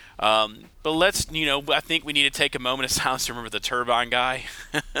wreckage. But let's, I think we need to take a moment of silence to remember the turbine guy,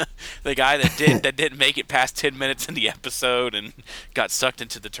 the guy that didn't make it past 10 minutes in the episode and got sucked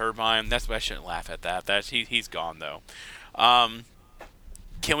into the turbine. That's why I shouldn't laugh at that. He's gone though.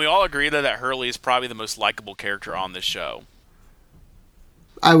 Can we all agree that Hurley is probably the most likable character on this show?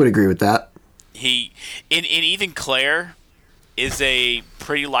 I would agree with that. And even Claire is a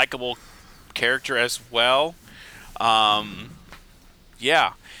pretty likable character as well.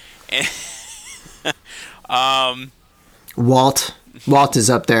 Yeah. Walt is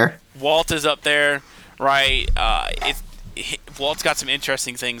up there. Walt is up there, right? Walt's got some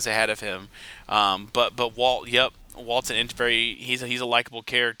interesting things ahead of him. But Walt, Walt's he's a likable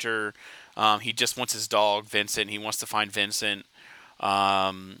character. He just wants his dog Vincent. He wants to find Vincent.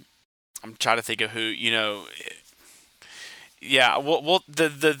 I'm trying to think of who, Yeah, well,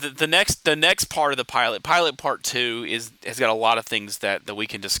 the next part of the pilot part 2 has got a lot of things that we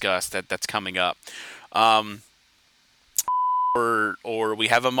can discuss that's coming up, or we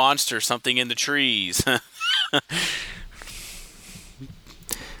have a monster, something in the trees.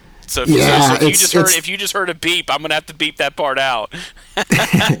 So if you just heard a beep, I'm gonna have to beep that part out.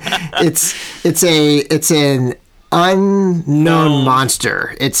 it's an unknown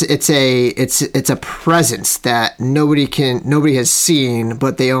monster. It's a presence that nobody has seen,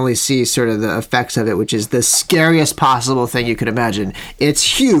 but they only see sort of the effects of it, which is the scariest possible thing you could imagine.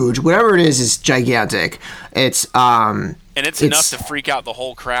 It's huge. Whatever it is gigantic. It's enough to freak out the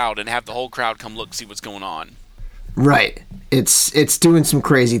whole crowd and have the whole crowd come look, see what's going on. Right. It's doing some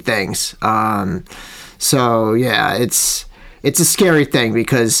crazy things. So yeah, it's a scary thing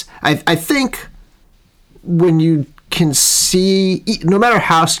because I think when you can see, no matter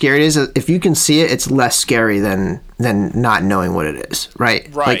how scary it is, if you can see it, it's less scary than not knowing what it is, right?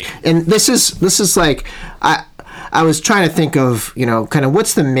 Right. Like, and this is like, I was trying to think of, kind of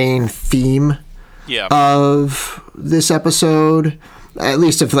what's the main theme of this episode, at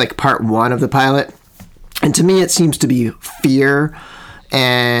least of like part 1 of the pilot. And to me, it seems to be fear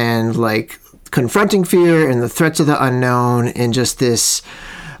and like confronting fear and the threats of the unknown and just this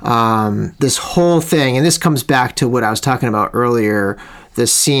whole thing. And this comes back to what I was talking about earlier, the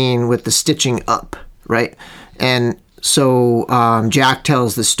scene with the stitching up, right? And so Jack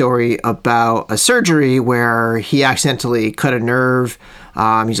tells the story about a surgery where he accidentally cut a nerve.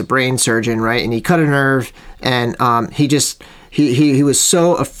 He's a brain surgeon, right? And he cut a nerve, and he was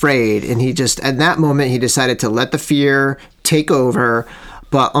so afraid, and at that moment he decided to let the fear take over,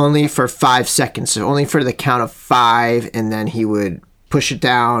 but only for 5 seconds, so only for the count of 5, and then he would push it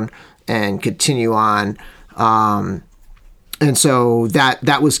down and continue on. And so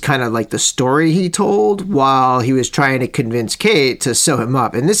that was kind of like the story he told while he was trying to convince Kate to sew him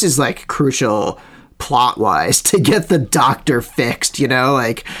up. And this is like crucial plot wise to get the doctor fixed,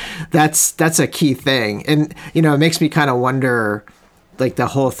 like that's a key thing. And it makes me kind of wonder, like, the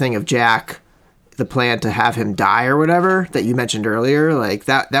whole thing of Jack, the plan to have him die or whatever that you mentioned earlier, like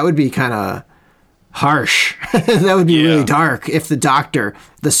that would be kind of harsh. That would be really dark if the doctor,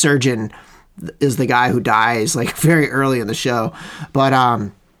 the surgeon, is the guy who dies like very early in the show. But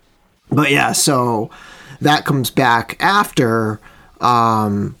yeah, so that comes back after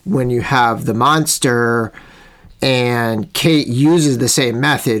when you have the monster, and Kate uses the same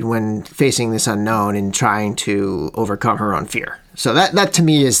method when facing this unknown and trying to overcome her own fear. So that to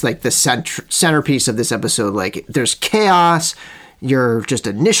me is like the centerpiece of this episode. Like, there's chaos. You're just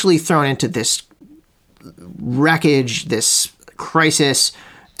initially thrown into this wreckage, this crisis,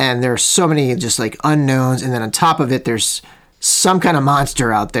 and there's so many just like unknowns. And then on top of it, there's some kind of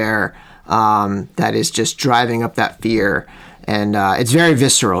monster out there that is just driving up that fear. And it's very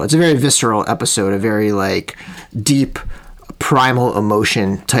visceral. It's a very visceral episode, a very like deep, primal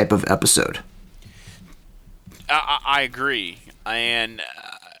emotion type of episode. I agree. And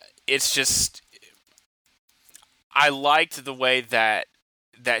it's just, I liked the way that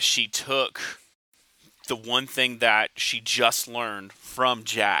she took the one thing that she just learned from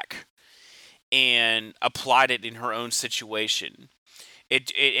Jack and applied it in her own situation.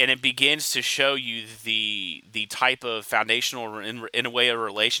 It begins to show you the type of foundational, in a way, a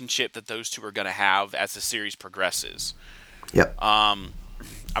relationship that those two are going to have as the series progresses. Yep. I'm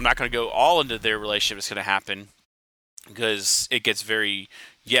not going to go all into their relationship that's going to happen because it gets very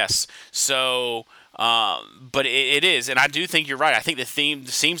So, but it is, and I do think you're right. I think the theme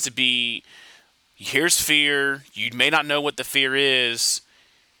seems to be: here's fear. You may not know what the fear is.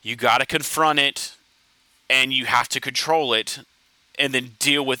 You got to confront it, and you have to control it. And then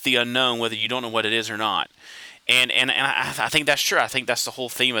deal with the unknown, whether you don't know what it is or not. And I think that's true. I think that's the whole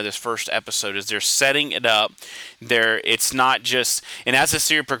theme of this first episode, is they're setting it up. It's not just, and as the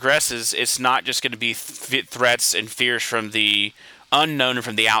series progresses, it's not just going to be threats and fears from the unknown and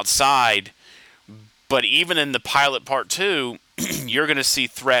from the outside. But even in the pilot part 2, you're going to see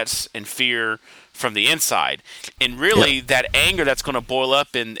threats and fear from the inside. And really, that anger that's going to boil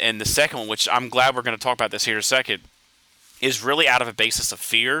up in the second one, which I'm glad we're going to talk about this here in a second, is really out of a basis of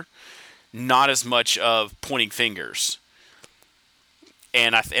fear, not as much of pointing fingers.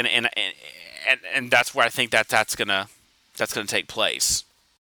 And that's where I think that's gonna take place.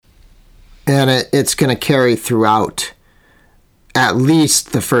 And it's gonna carry throughout at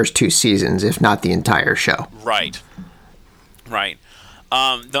least the first 2 seasons, if not the entire show. Right.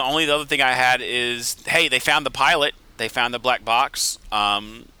 The only other thing I had is, hey, they found the pilot. They found the black box.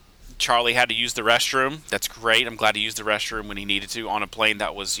 Charlie had to use the restroom. That's great. I'm glad he used the restroom when he needed to on a plane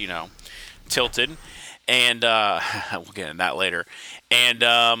that was, tilted. And we'll get into that later. And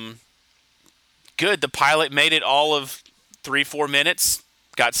good. The pilot made it all of 3-4 minutes.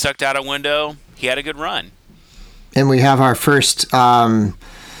 Got sucked out a window. He had a good run. And we have our first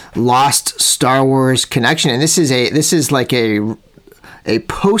Lost Star Wars connection, and this is like a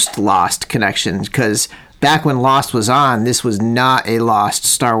post Lost connection, because back when Lost was on, this was not a Lost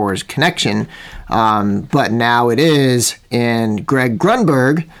Star Wars connection, but now it is. And Greg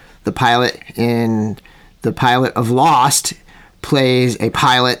Grunberg, the pilot of Lost, plays a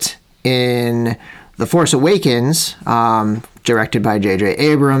pilot in The Force Awakens, directed by J.J.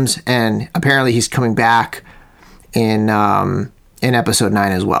 Abrams, and apparently he's coming back in Episode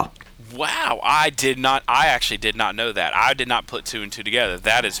 9 as well. Wow, I actually did not know that. I did not put 2 and 2 together.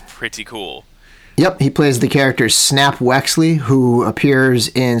 That is pretty cool. Yep, he plays the character Snap Wexley, who appears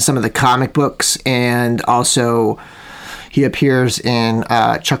in some of the comic books, and also he appears in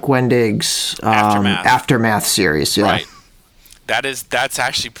Chuck Wendig's Aftermath series. Yeah. Right. That's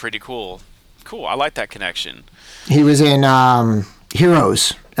actually pretty cool. Cool, I like that connection. He was in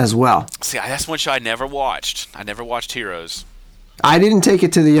Heroes as well. See, that's one show I never watched. I never watched Heroes. I didn't take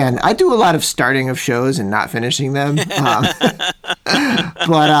it to the end. I do a lot of starting of shows and not finishing them. But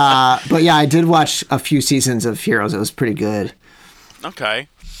yeah, I did watch a few seasons of Heroes. It was pretty good. Okay.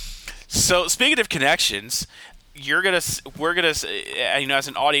 So speaking of connections, we're gonna as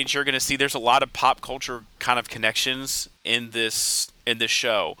an audience, you're gonna see there's a lot of pop culture kind of connections in this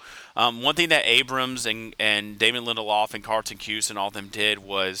show. One thing that Abrams and Damon Lindelof and Carlton Cuse and all of them did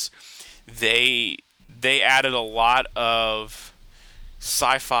was they added a lot of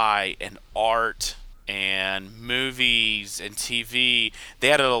sci-fi and art and movies and TV.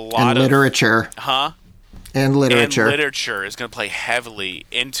 They added a lot of literature. And literature. And literature is going to play heavily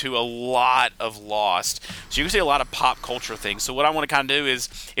into a lot of Lost. So you can see a lot of pop culture things. So what I want to kind of do is,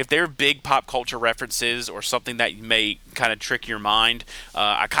 if there are big pop culture references or something that may kind of trick your mind,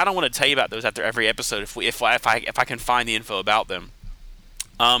 I kind of want to tell you about those after every episode if I can find the info about them.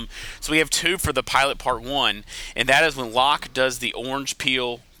 So we have 2 for the pilot part 1, and that is when Locke does the orange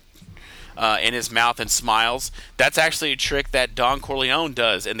peel in his mouth and smiles. That's actually a trick that Don Corleone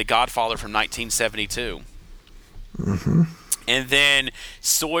does in The Godfather from 1972. Mm-hmm. And then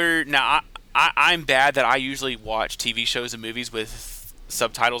Sawyer. Now, I'm bad that I usually watch TV shows and movies with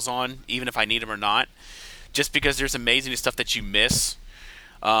subtitles on, even if I need them or not, just because there's amazing stuff that you miss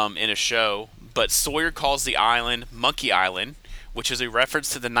in a show. But Sawyer calls the island Monkey Island, which is a reference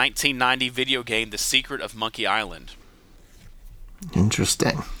to the 1990 video game The Secret of Monkey Island.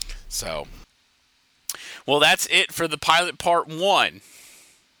 Interesting. So, well, that's it for the pilot part 1.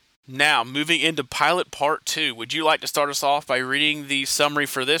 Now, moving into pilot part 2, would you like to start us off by reading the summary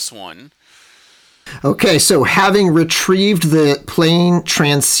for this one? Okay, so having retrieved the plane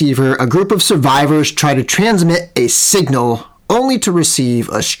transceiver, a group of survivors try to transmit a signal only to receive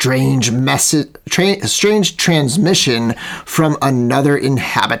a strange strange transmission from another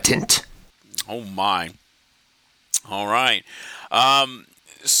inhabitant. Oh my. All right.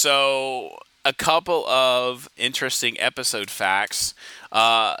 So a couple of interesting episode facts.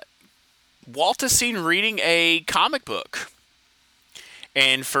 Walt is seen reading a comic book.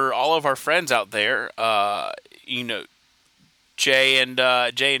 And for all of our friends out there, Jay and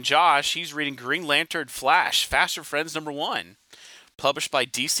Josh, he's reading Green Lantern Flash, Faster Friends #1, published by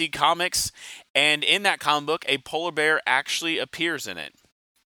DC Comics. And in that comic book, a polar bear actually appears in it.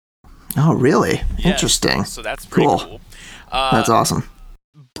 Oh, really? Yes. Interesting. So that's pretty cool. That's awesome.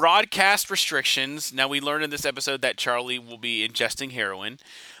 Broadcast restrictions. Now, we learned in this episode that Charlie will be ingesting heroin,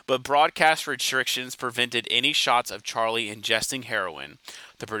 but broadcast restrictions prevented any shots of Charlie ingesting heroin.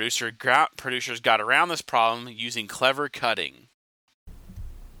 The producers got around this problem using clever cutting.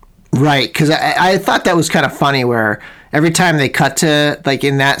 Right, because I thought that was kind of funny where every time they cut to, like,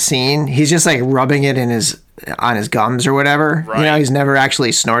 in that scene, he's just, like, rubbing it on his gums or whatever. Right. You know, he's never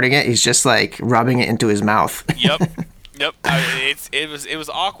actually snorting it. He's just, like, rubbing it into his mouth. Yep. Yep. It was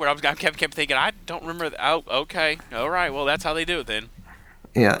awkward. I kept thinking, I don't remember. Oh, okay. All right. Well, that's how they do it then.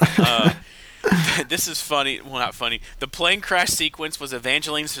 Yeah. This is funny. Well, not funny. The plane crash sequence was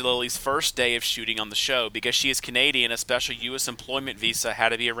Evangeline Lilly's first day of shooting on the show. Because she is Canadian, a special U.S. employment visa had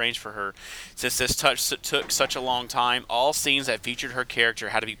to be arranged for her. Since this took such a long time, all scenes that featured her character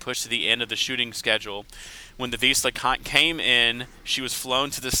had to be pushed to the end of the shooting schedule. When the visa came in, she was flown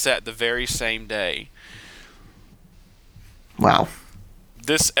to the set the very same day. Wow.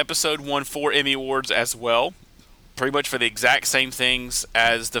 This episode won 4 Emmy Awards as well, pretty much for the exact same things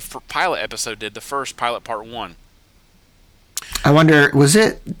as the pilot episode did, the first pilot part 1. I wonder,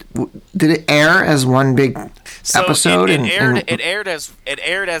 did it air as one big episode? It aired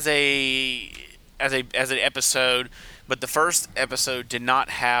as an episode, but the first episode did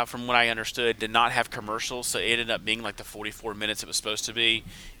not have, from what I understood, did not have commercials, so it ended up being like the 44 minutes it was supposed to be.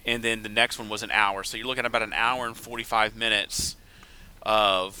 And then the next one was an hour. So you're looking at about an hour and 45 minutes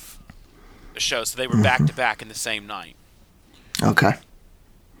of a show. So they were back-to-back in the same night. Okay.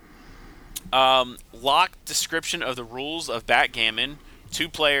 Locke description of the rules of backgammon. 2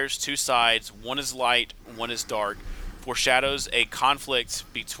 players, 2 sides. One is light, one is dark. Foreshadows a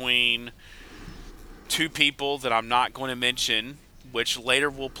conflict between 2 people that I'm not going to mention, which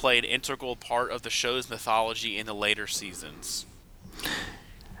later will play an integral part of the show's mythology in the later seasons.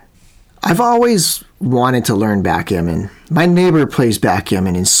 I've always wanted to learn backgammon. My neighbor plays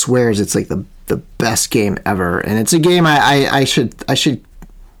backgammon and swears it's like the best game ever. And it's a game I should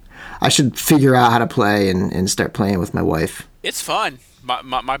figure out how to play and start playing with my wife. It's fun.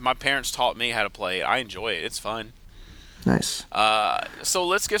 My parents taught me how to play it. I enjoy it. It's fun. Nice. So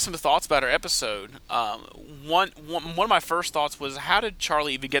let's get some thoughts about our episode. One of my first thoughts was, how did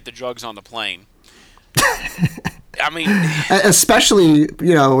Charlie even get the drugs on the plane? I mean, especially,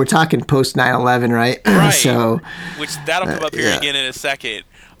 we're talking post 9/11, right? Right. So, which that'll come up here again in a second.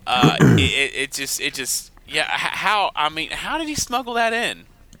 How did he smuggle that in?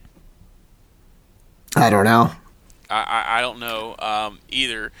 I don't know. I don't know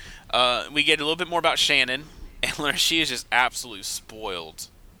either. We get a little bit more about Shannon, and learn she is just absolutely spoiled.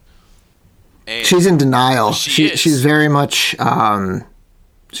 And she's in denial. She's very much.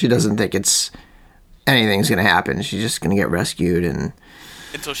 She doesn't think anything's going to happen. She's just going to get rescued, and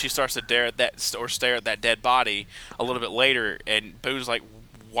until she starts to stare at that dead body a little bit later, and Boone's like,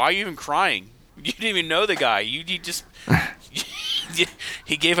 "Why are you even crying? You didn't even know the guy. You just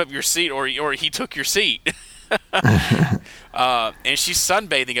he gave up your seat, or he took your seat." And she's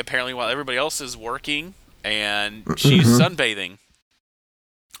sunbathing apparently while everybody else is working, and she's sunbathing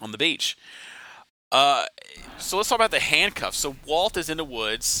on the beach. So let's talk about the handcuffs. So Walt is in the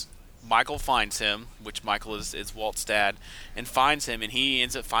woods. Michael finds him, which Michael is Walt's dad, and finds him, and he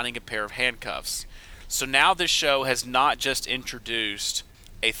ends up finding a pair of handcuffs. So now this show has not just introduced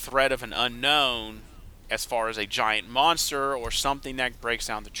a threat of an unknown as far as a giant monster or something that breaks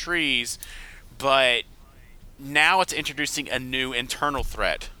down the trees, but now it's introducing a new internal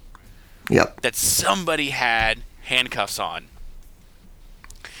threat. Yep. That somebody had handcuffs on.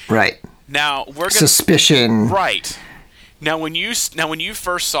 Right. Now we're gonna, suspicion. Right. Now when you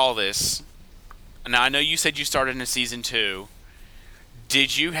first saw this, now I know you said you started in season 2.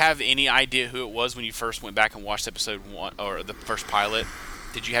 Did you have any idea who it was when you first went back and watched episode 1 or the first pilot?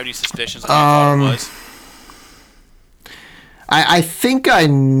 Did you have any suspicions on who you thought it was? I think I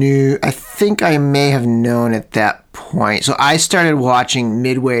knew. I think I may have known at that point. So I started watching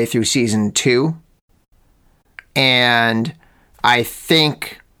midway through season 2, and I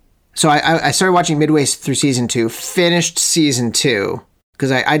think so. I started watching midway through season 2, finished season 2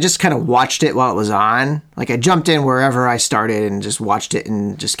 because I just kind of watched it while it was on. Like I jumped in wherever I started and just watched it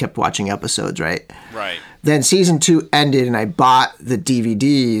and just kept watching episodes. Right. Right. Then season 2 ended, and I bought the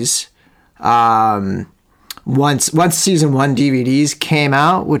DVDs. Once season 1 DVDs came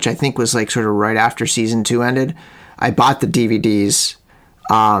out, which I think was like sort of right after season 2 ended, I bought the DVDs,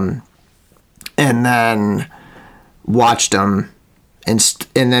 and then watched them, and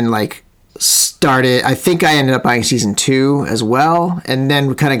then like started. I think I ended up buying season 2 as well, and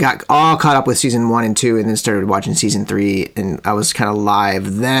then kind of got all caught up with season 1 and 2, and then started watching season 3, and I was kind of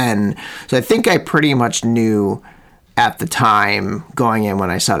live then. So I think I pretty much knew at the time going in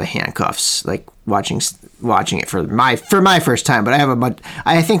when I saw the handcuffs, like watching it for my first time. But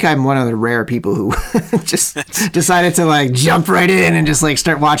I think I'm one of the rare people who just decided to like jump right in and just like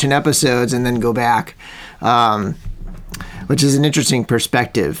start watching episodes and then go back, which is an interesting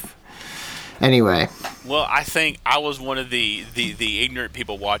perspective. Anyway. Well, I think I was one of the ignorant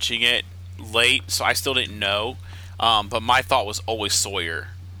people watching it late, so I still didn't know. But my thought was always Sawyer.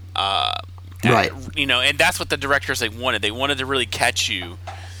 Right. You know, and that's what the directors wanted. They wanted to really catch you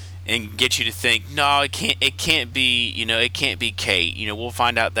and get you to think, no, it can't be Kate. You know, we'll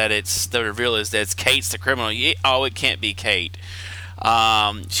find out that the reveal is that it's Kate's the criminal. It can't be Kate.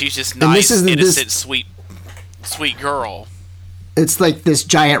 She's just nice, innocent, sweet girl. It's like this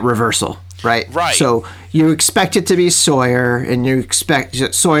giant reversal, right? Right. So you expect it to be Sawyer, and you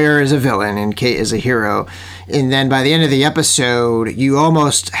expect Sawyer is a villain and Kate is a hero. And then by the end of the episode, you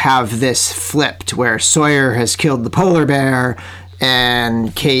almost have this flipped where Sawyer has killed the polar bear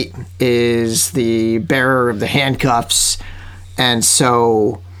and Kate is the bearer of the handcuffs. And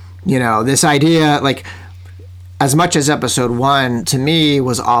so, you know, this idea, like, as much as episode 1 to me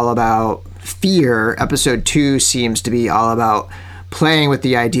was all about fear, episode 2 seems to be all about playing with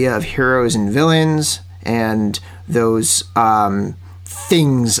the idea of heroes and villains, and those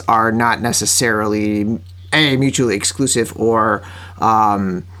things are not necessarily mutually exclusive or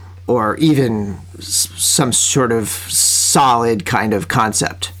even some sort of solid kind of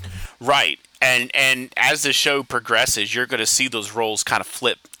concept. Right. And as the show progresses, you're going to see those roles kind of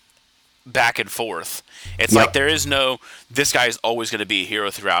flip back and forth. It's like there is no, this guy is always going to be a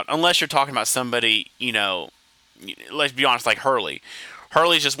hero throughout, unless you're talking about somebody, you know, let's be honest, like Hurley.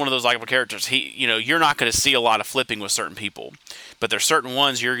 Hurley's just one of those likable characters. You're not going to see a lot of flipping with certain people, but there's certain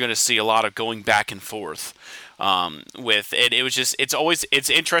ones you're going to see a lot of going back and forth with. It's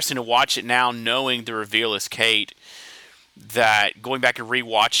interesting to watch it now, knowing the reveal is Kate. That going back and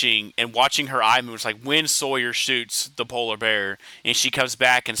rewatching and watching her eye moves, like when Sawyer shoots the polar bear and she comes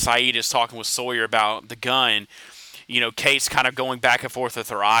back and Sayid is talking with Sawyer about the gun. You know, Kate's kind of going back and forth with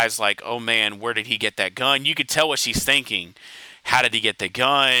her eyes, like, "Oh man, where did he get that gun?" You could tell what she's thinking. How did he get the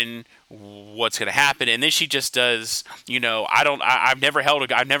gun? What's going to happen? And then she just does, I've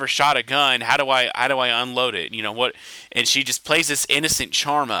never shot a gun. How do I unload it? You know what? And she just plays this innocent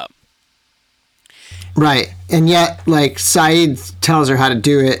charm up. Right. And yet, like, Sayid tells her how to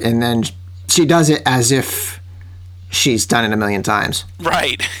do it, and then she does it as if she's done it a million times.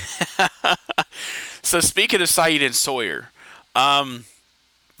 Right. So speaking of Sayid and Sawyer,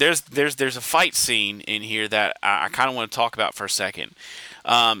 there's a fight scene in here that I kind of want to talk about for a second.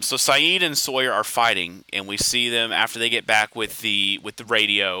 So Sayid and Sawyer are fighting, and we see them after they get back with the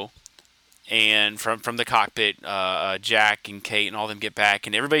radio, and from the cockpit, Jack and Kate and all them get back,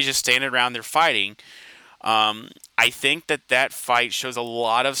 and everybody's just standing around there fighting. I think that fight shows a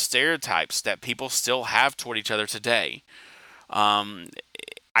lot of stereotypes that people still have toward each other today.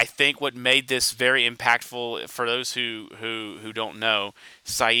 I think what made this very impactful for those who don't know,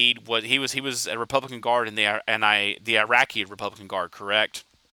 Saeed was a Republican Guard in the Iraqi Republican Guard, correct?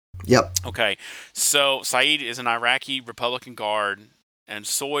 Yep. Okay, so Saeed is an Iraqi Republican Guard, and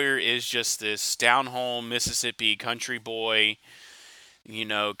Sawyer is just this down-home Mississippi country boy,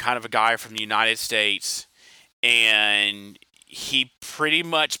 kind of a guy from the United States, and he pretty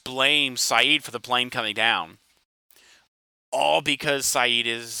much blames Saeed for the plane coming down. All because Saeed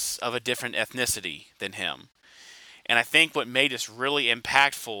is of a different ethnicity than him. And I think what made this really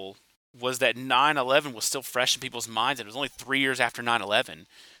impactful was that 9/11 was still fresh in people's minds, and it was only 3 years after 9/11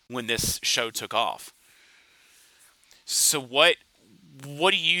 when this show took off. So what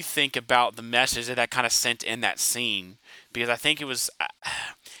do you think about the message that kind of sent in that scene? Because I think it was...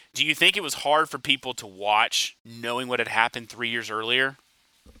 Do you think it was hard for people to watch knowing what had happened 3 years earlier?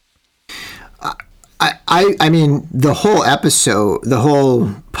 I mean, the whole episode, the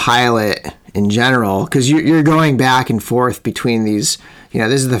whole pilot in general, because you're going back and forth between these,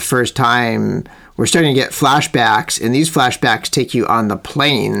 this is the first time we're starting to get flashbacks, and these flashbacks take you on the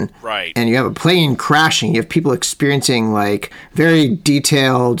plane. Right. And you have a plane crashing. You have people experiencing like very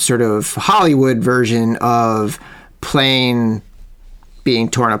detailed sort of Hollywood version of plane being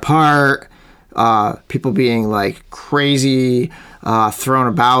torn apart, people being like crazy, thrown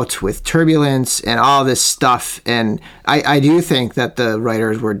about with turbulence and all this stuff. And I do think that the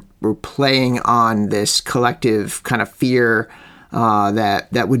writers were playing on this collective kind of fear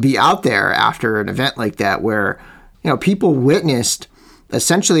that would be out there after an event like that, where people witnessed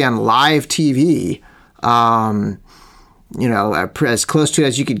essentially on live TV, as close to it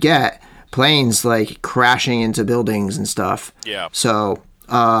as you could get, planes like crashing into buildings and stuff. Yeah. So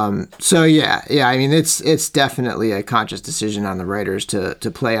yeah. I mean, it's definitely a conscious decision on the writers to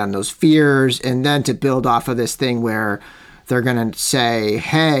play on those fears, and then to build off of this thing where they're going to say,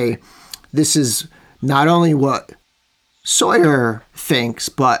 hey, this is not only what Sawyer thinks,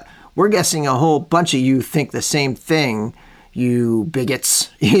 but we're guessing a whole bunch of you think the same thing, you bigots,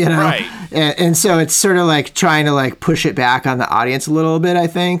 Right. And so it's sort of like trying to like push it back on the audience a little bit, I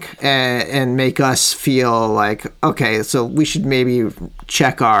think, and make us feel like, okay, so we should maybe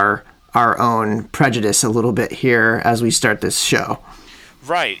check our own prejudice a little bit here as we start this show.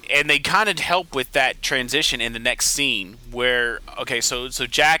 Right, and they kind of help with that transition in the next scene where, okay, so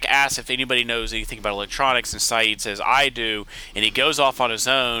Jack asks if anybody knows anything about electronics, and Saeed says, I do, and he goes off on his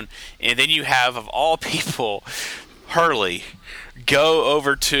own, and then you have, of all people, Hurley go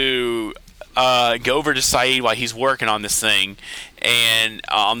over to Saeed while he's working on this thing and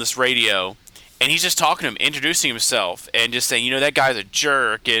on this radio, and he's just talking to him, introducing himself, and just saying, that guy's a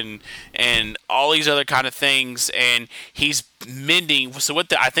jerk, and all these other kind of things, and he's mending. So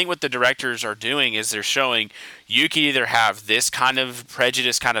I think what the directors are doing is they're showing you can either have this kind of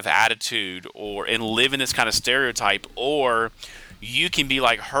prejudice kind of attitude and live in this kind of stereotype, or you can be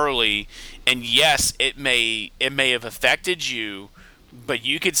like Hurley, and yes, it may have affected you, but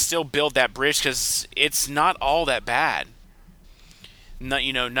you could still build that bridge because it's not all that bad.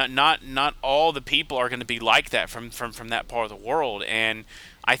 Not all the people are going to be like that from that part of the world, and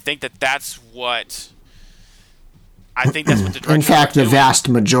I think that's what the directors in fact, the doing. vast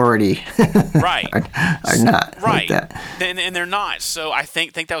majority right are not right like that. And they're not. So I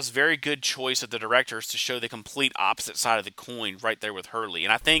think that was a very good choice of the directors to show the complete opposite side of the coin right there with Hurley.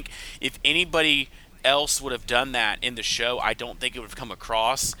 And I think if anybody else would have done that in the show, I don't think it would have come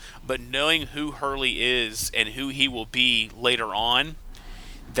across. But knowing who Hurley is and who he will be later on,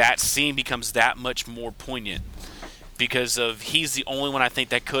 that scene becomes that much more poignant because he's the only one I think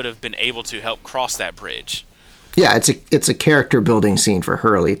that could have been able to help cross that bridge. Yeah, it's a character building scene for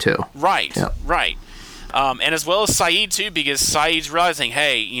Hurley too. Right, yep. Right. And as well as Saeed too, because Saeed's realizing,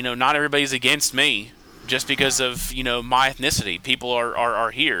 hey, not everybody's against me just because of my ethnicity. People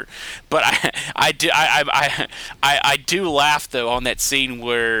are here. But I do laugh though on that scene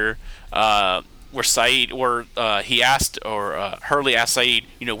where Saeed, he asked, or Hurley asked Saeed,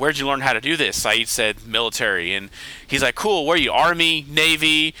 where'd you learn how to do this? Saeed said military, and he's like, cool. Where are you? Army,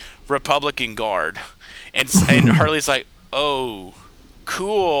 Navy, Republican Guard. And Hurley's like, oh,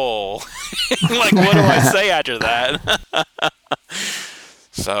 cool. Like, what do I say after that?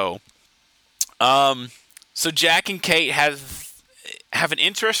 So Jack and Kate have an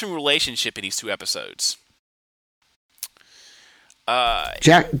interesting relationship in these two episodes.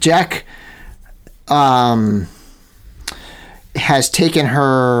 Jack has taken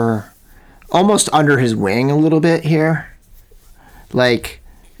her almost under his wing a little bit here. Like,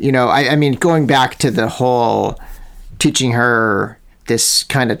 I mean, going back to the whole teaching her this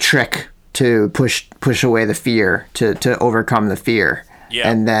kind of trick to push away the fear, to overcome the fear. Yeah.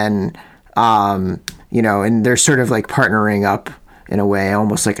 And then, and they're sort of like partnering up in a way,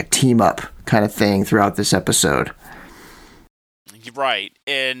 almost like a team up kind of thing throughout this episode. Right.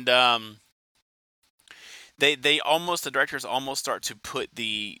 And the directors almost start to put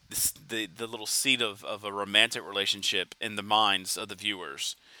the little seed of a romantic relationship in the minds of the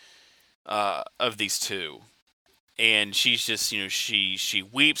viewers of these two. And she's just, she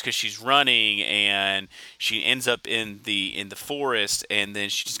weeps because she's running, and she ends up in the forest, and then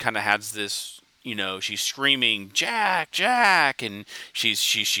she just kind of has this, she's screaming, Jack, Jack, and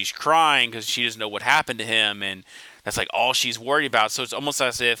she's crying because she doesn't know what happened to him, and that's like all she's worried about. So it's almost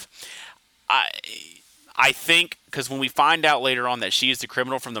as if I think, because when we find out later on that she is the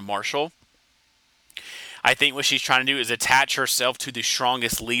criminal from the marshal, I think what she's trying to do is attach herself to the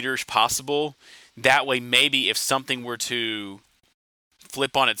strongest leaders possible. That way, maybe if something were to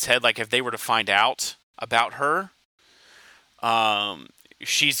flip on its head, like if they were to find out about her,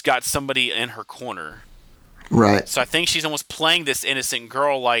 she's got somebody in her corner. Right. So I think she's almost playing this innocent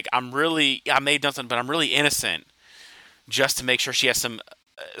girl, like I may have done something, but I'm really innocent, just to make sure she has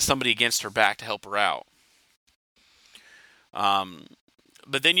somebody against her back to help her out.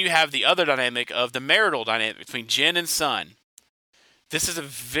 But then you have the other dynamic of the marital dynamic between Jin and Sun. This is a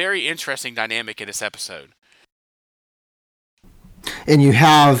very interesting dynamic in this episode. And you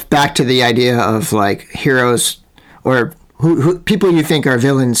have back to the idea of like heroes or who people you think are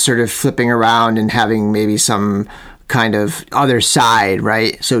villains sort of flipping around and having maybe some kind of other side,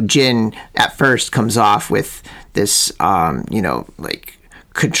 right? So Jin at first comes off with this, like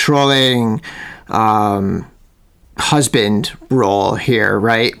controlling husband role here,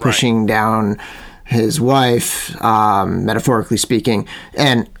 right? Pushing down his wife, metaphorically speaking,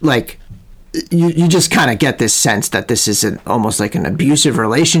 and like you just kind of get this sense that this is almost like an abusive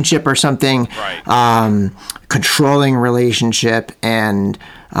relationship or something, right? Controlling relationship, and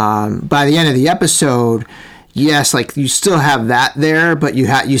by the end of the episode, yes, like you still have that there, but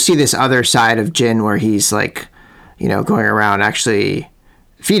you see this other side of Jin where he's like, going around actually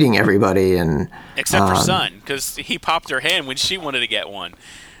feeding everybody, and except for Sun, because he popped her hand when she wanted to get one.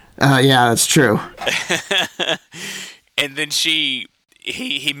 Yeah, that's true. And then he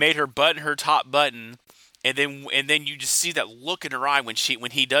made her button her top button, and then you just see that look in her eye when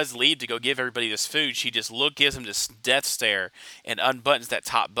he does leave to go give everybody this food. She just gives him this death stare and unbuttons that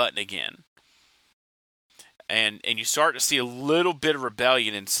top button again. And you start to see a little bit of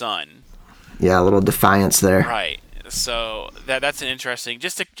rebellion in Sun. Yeah, a little defiance there. Right. So that's an interesting,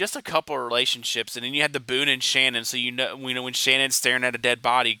 just a couple of relationships, and then you had the Boone and Shannon. So when Shannon's staring at a dead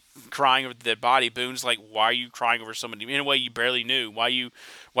body, crying over the dead body, Boone's like, "Why are you crying over somebody in a way you barely knew? Why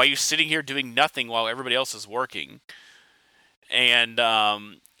are you sitting here doing nothing while everybody else is working?" And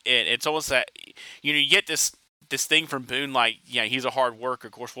it's almost that you get this thing from Boone, like, yeah, he's a hard worker.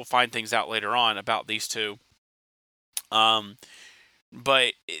 Of course, we'll find things out later on about these two.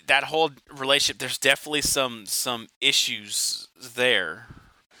 But that whole relationship, there's definitely some issues there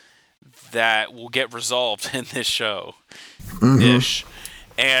that will get resolved in this show, ish,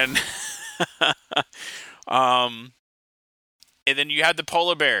 and and then you have the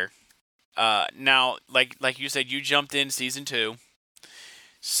polar bear. Now, like you said, you jumped in season 2.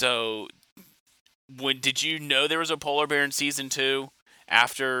 So, did you know there was a polar bear in season 2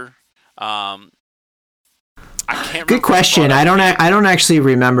 after? I can't remember. Good question. I don't actually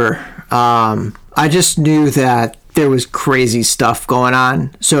remember. I just knew that there was crazy stuff going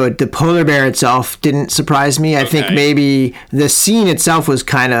on. So the polar bear itself didn't surprise me. I think maybe the scene itself was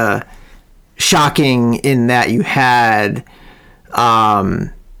kind of shocking in that you had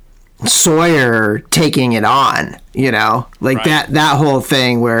Sawyer taking it on, like that whole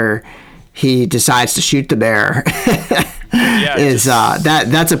thing where he decides to shoot the bear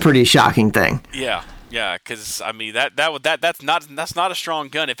that's a pretty shocking thing. Yeah. Yeah, because I mean that's not a strong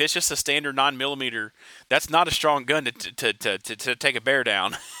gun. If it's just a standard 9mm, that's not a strong gun to take a bear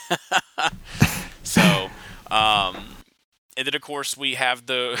down. So, and then of course we have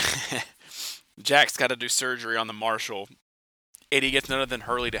Jack's got to do surgery on the marshal, and he gets none other than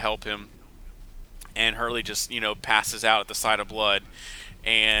Hurley to help him, and Hurley just passes out at the sight of blood,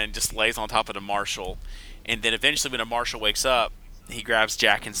 and just lays on top of the marshal, and then eventually when the marshal wakes up, he grabs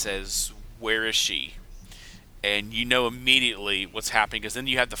Jack and says, "Where is she?" And immediately what's happening, because then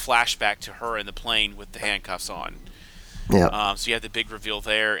you have the flashback to her in the plane with the handcuffs on. Yeah. So you have the big reveal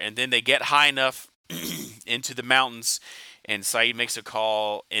there, and then they get high enough into the mountains, and Saeed makes a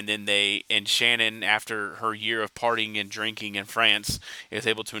call, and then Shannon, after her year of partying and drinking in France, is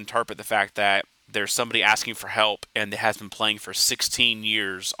able to interpret the fact that there's somebody asking for help, and it has been playing for 16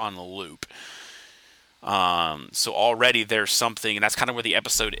 years on a loop. So already there's something, and that's kind of where the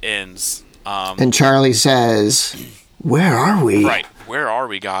episode ends. And Charlie says, "Where are we?" Right, where are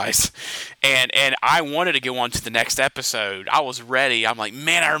we, guys? And I wanted to go on to the next episode. I was ready. I'm like,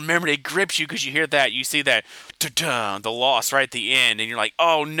 man, I remember it grips you because you hear that, you see that, the loss right at the end, and you're like,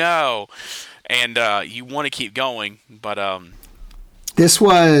 oh no, and you want to keep going, but this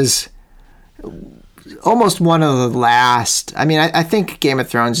was almost one of the last. I mean, I think Game of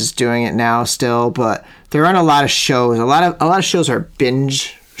Thrones is doing it now still, but there aren't a lot of shows. A lot of shows are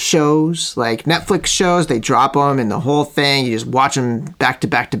binge shows, like Netflix shows. They drop them and the whole thing. You just watch them back to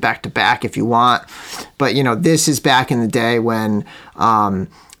back to back to back if you want. But this is back in the day when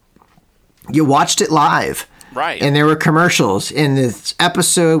you watched it live. Right. And there were commercials, and this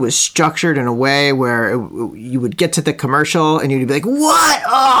episode was structured in a way where you would get to the commercial and you'd be like, what?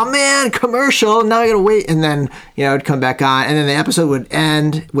 Oh man, commercial. Now I gotta wait. And then, it'd come back on, and then the episode would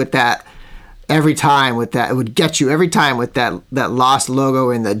end with that every time with that. It would get you every time with that Lost logo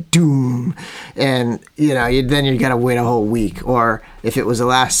and the doom. And, then you gotta wait a whole week. Or if it was the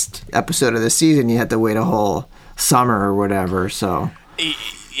last episode of the season, you had to wait a whole summer or whatever. So.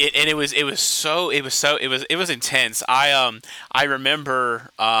 It was intense. I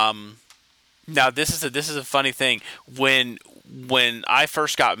remember. Now this is a funny thing. When I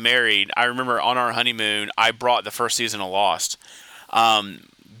first got married, I remember on our honeymoon, I brought the first season of Lost.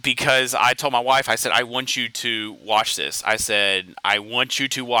 Because I told my wife, I said, I want you to watch this. I said, I want you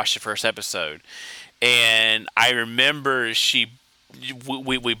to watch the first episode. And I remember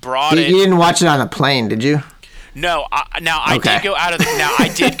we brought it. You didn't watch it on a plane, did you? No, I did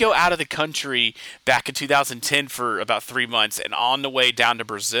go out of the country back in 2010 for about 3 months, and on the way down to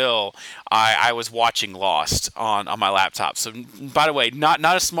Brazil, I was watching Lost on my laptop. So, by the way, not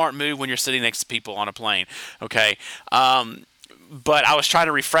a smart move when you're sitting next to people on a plane. Okay, but I was trying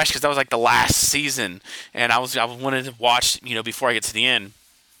to refresh because that was like the last season, and I wanted to watch before I get to the end.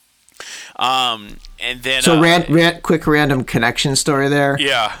 And then quick random connection story there.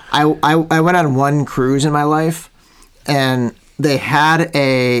 Yeah, I went on one cruise in my life, and they had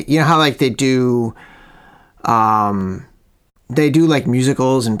how like they do like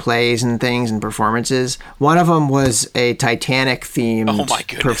musicals and plays and things and performances. One of them was a Titanic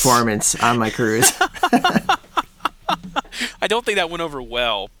themed performance on my cruise. I don't think that went over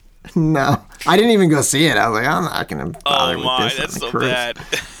well. No, I didn't even go see it. I was like, I'm not gonna bother with this. That's so bad.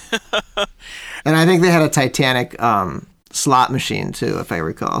 And I think they had a Titanic slot machine too, if I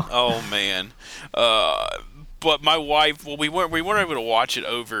recall. Oh man, but my wife. Well, we weren't able to watch it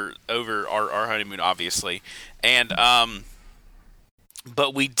over our honeymoon, obviously, and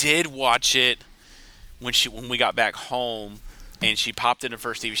but we did watch it when we got back home. And she popped in the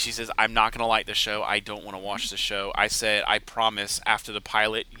first TV. She says, I'm not going to like the show. I don't want to watch the show. I said, I promise, after the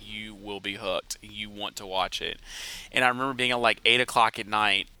pilot, you will be hooked. You want to watch it. And I remember being at like 8 o'clock at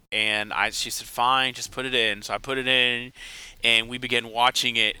night. And she said, fine, just put it in. So I put it in, and we began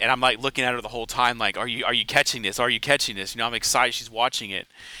watching it. And I'm like looking at her the whole time, like, are you catching this? Are you catching this? I'm excited she's watching it.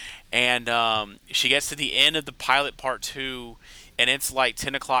 And she gets to the end of the pilot part 2, and it's like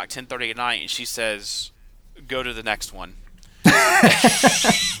 10 o'clock, 10:30 at night. And she says, go to the next one.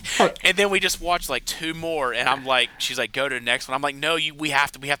 And then we just watched like 2 more, and I'm like, she's like, go to the next one. I'm like, no, we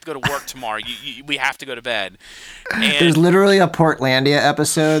have to go to work tomorrow. We have to go to bed. And there's literally a Portlandia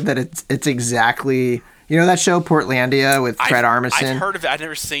episode that it's exactly, that show Portlandia with Fred Armisen. I've heard of it. I've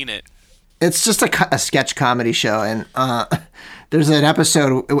never seen it. It's just a sketch comedy show, and there's an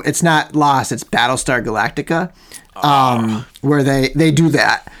episode. It's not Lost. It's Battlestar Galactica, where they do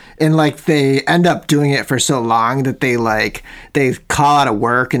that. And like they end up doing it for so long that they call out of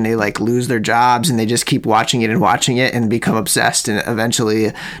work and they like lose their jobs, and they just keep watching it and become obsessed, and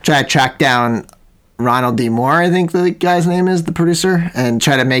eventually try to track down Ronald D. Moore, I think the guy's name is, the producer, and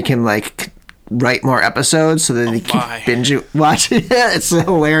try to make him like write more episodes so that they keep binge watching it. It's a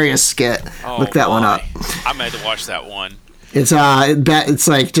hilarious skit. Look that one up. I might have to watch that one. It's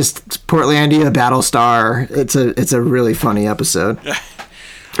like just Portlandia Battlestar. It's a really funny episode.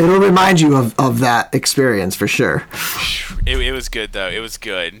 It'll remind you of that experience for sure. It was good though. It was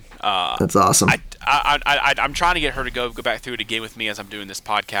good. That's awesome. I'm trying to get her to go back through it again with me as I'm doing this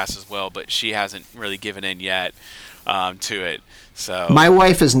podcast as well, but she hasn't really given in yet to it. So my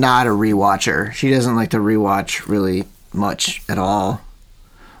wife is not a rewatcher. She doesn't like to rewatch really much at all.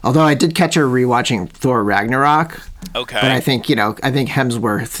 Although I did catch her rewatching Thor Ragnarok. Okay. But I think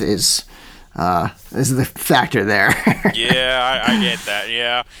Hemsworth is the factor there. Yeah, I get that.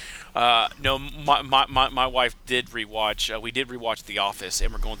 Yeah. No, my wife did rewatch. We did rewatch The Office,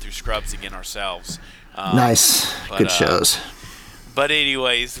 and we're going through Scrubs again ourselves. Nice, good shows. But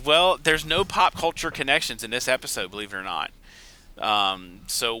anyways, well, there's no pop culture connections in this episode, believe it or not.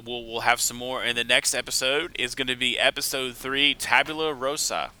 So we'll have some more, and the next episode is going to be episode 3, Tabula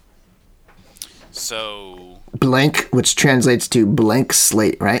Rosa. So Blank, which translates to blank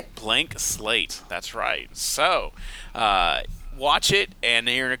slate, right? Blank slate. That's right. So watch it, and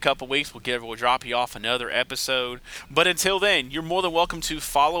here in a couple weeks we'll drop you off another episode. But until then, you're more than welcome to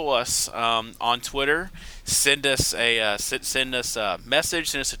follow us on Twitter. Send us a message,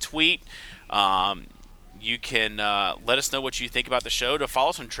 send us a tweet. You can let us know what you think about the show. To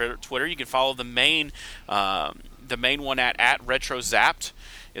follow us on Twitter, you can follow the main one at RetroZapped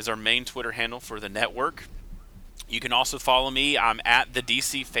is our main Twitter handle for the network. You can also follow me. I'm at the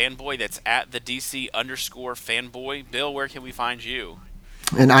DC Fanboy. That's at the DC_fanboy. Bill, where can we find you?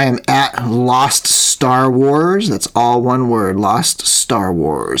 And I am at Lost Star Wars. That's all one word, Lost Star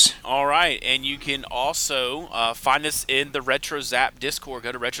Wars. All right, and you can also find us in the RetroZap Discord.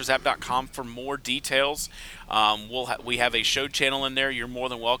 Go to retrozap.com for more details. We have a show channel in there. You're more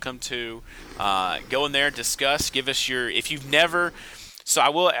than welcome to go in there, discuss, give us your. If you've never. So I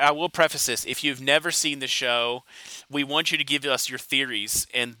will preface this. If you've never seen the show, we want you to give us your theories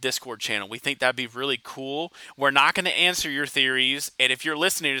in Discord channel. We think that'd be really cool. We're not going to answer your theories. And if you're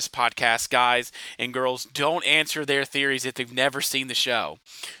listening to this podcast, guys and girls, don't answer their theories if they've never seen the show.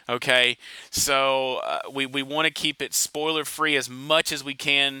 Okay? So we want to keep it spoiler-free as much as we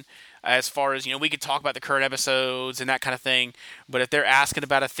can. As far as, we could talk about the current episodes and that kind of thing. But if they're asking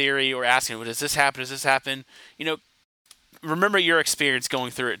about a theory or asking, well, does this happen? Remember your experience going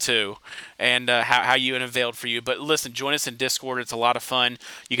through it too, and how you it availed for you. But listen, join us in Discord. It's a lot of fun.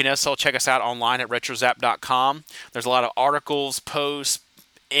 You can also check us out online at retrozap.com. There's a lot of articles, posts,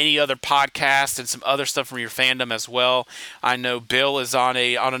 any other podcast, and some other stuff from your fandom as well. I know Bill is on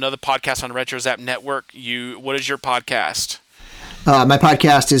another podcast on the RetroZap Network. What is your podcast? My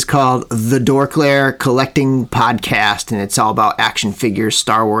podcast is called The Dorklair Collecting Podcast, and it's all about action figures,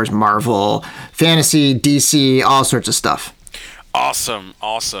 Star Wars, Marvel, fantasy, DC, all sorts of stuff. Awesome.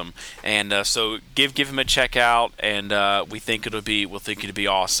 And so give him a check out, and we'll think it'll be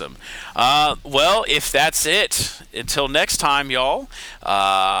awesome. Well, if that's it, until next time, y'all,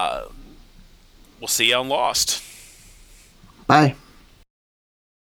 we'll see you on Lost. Bye.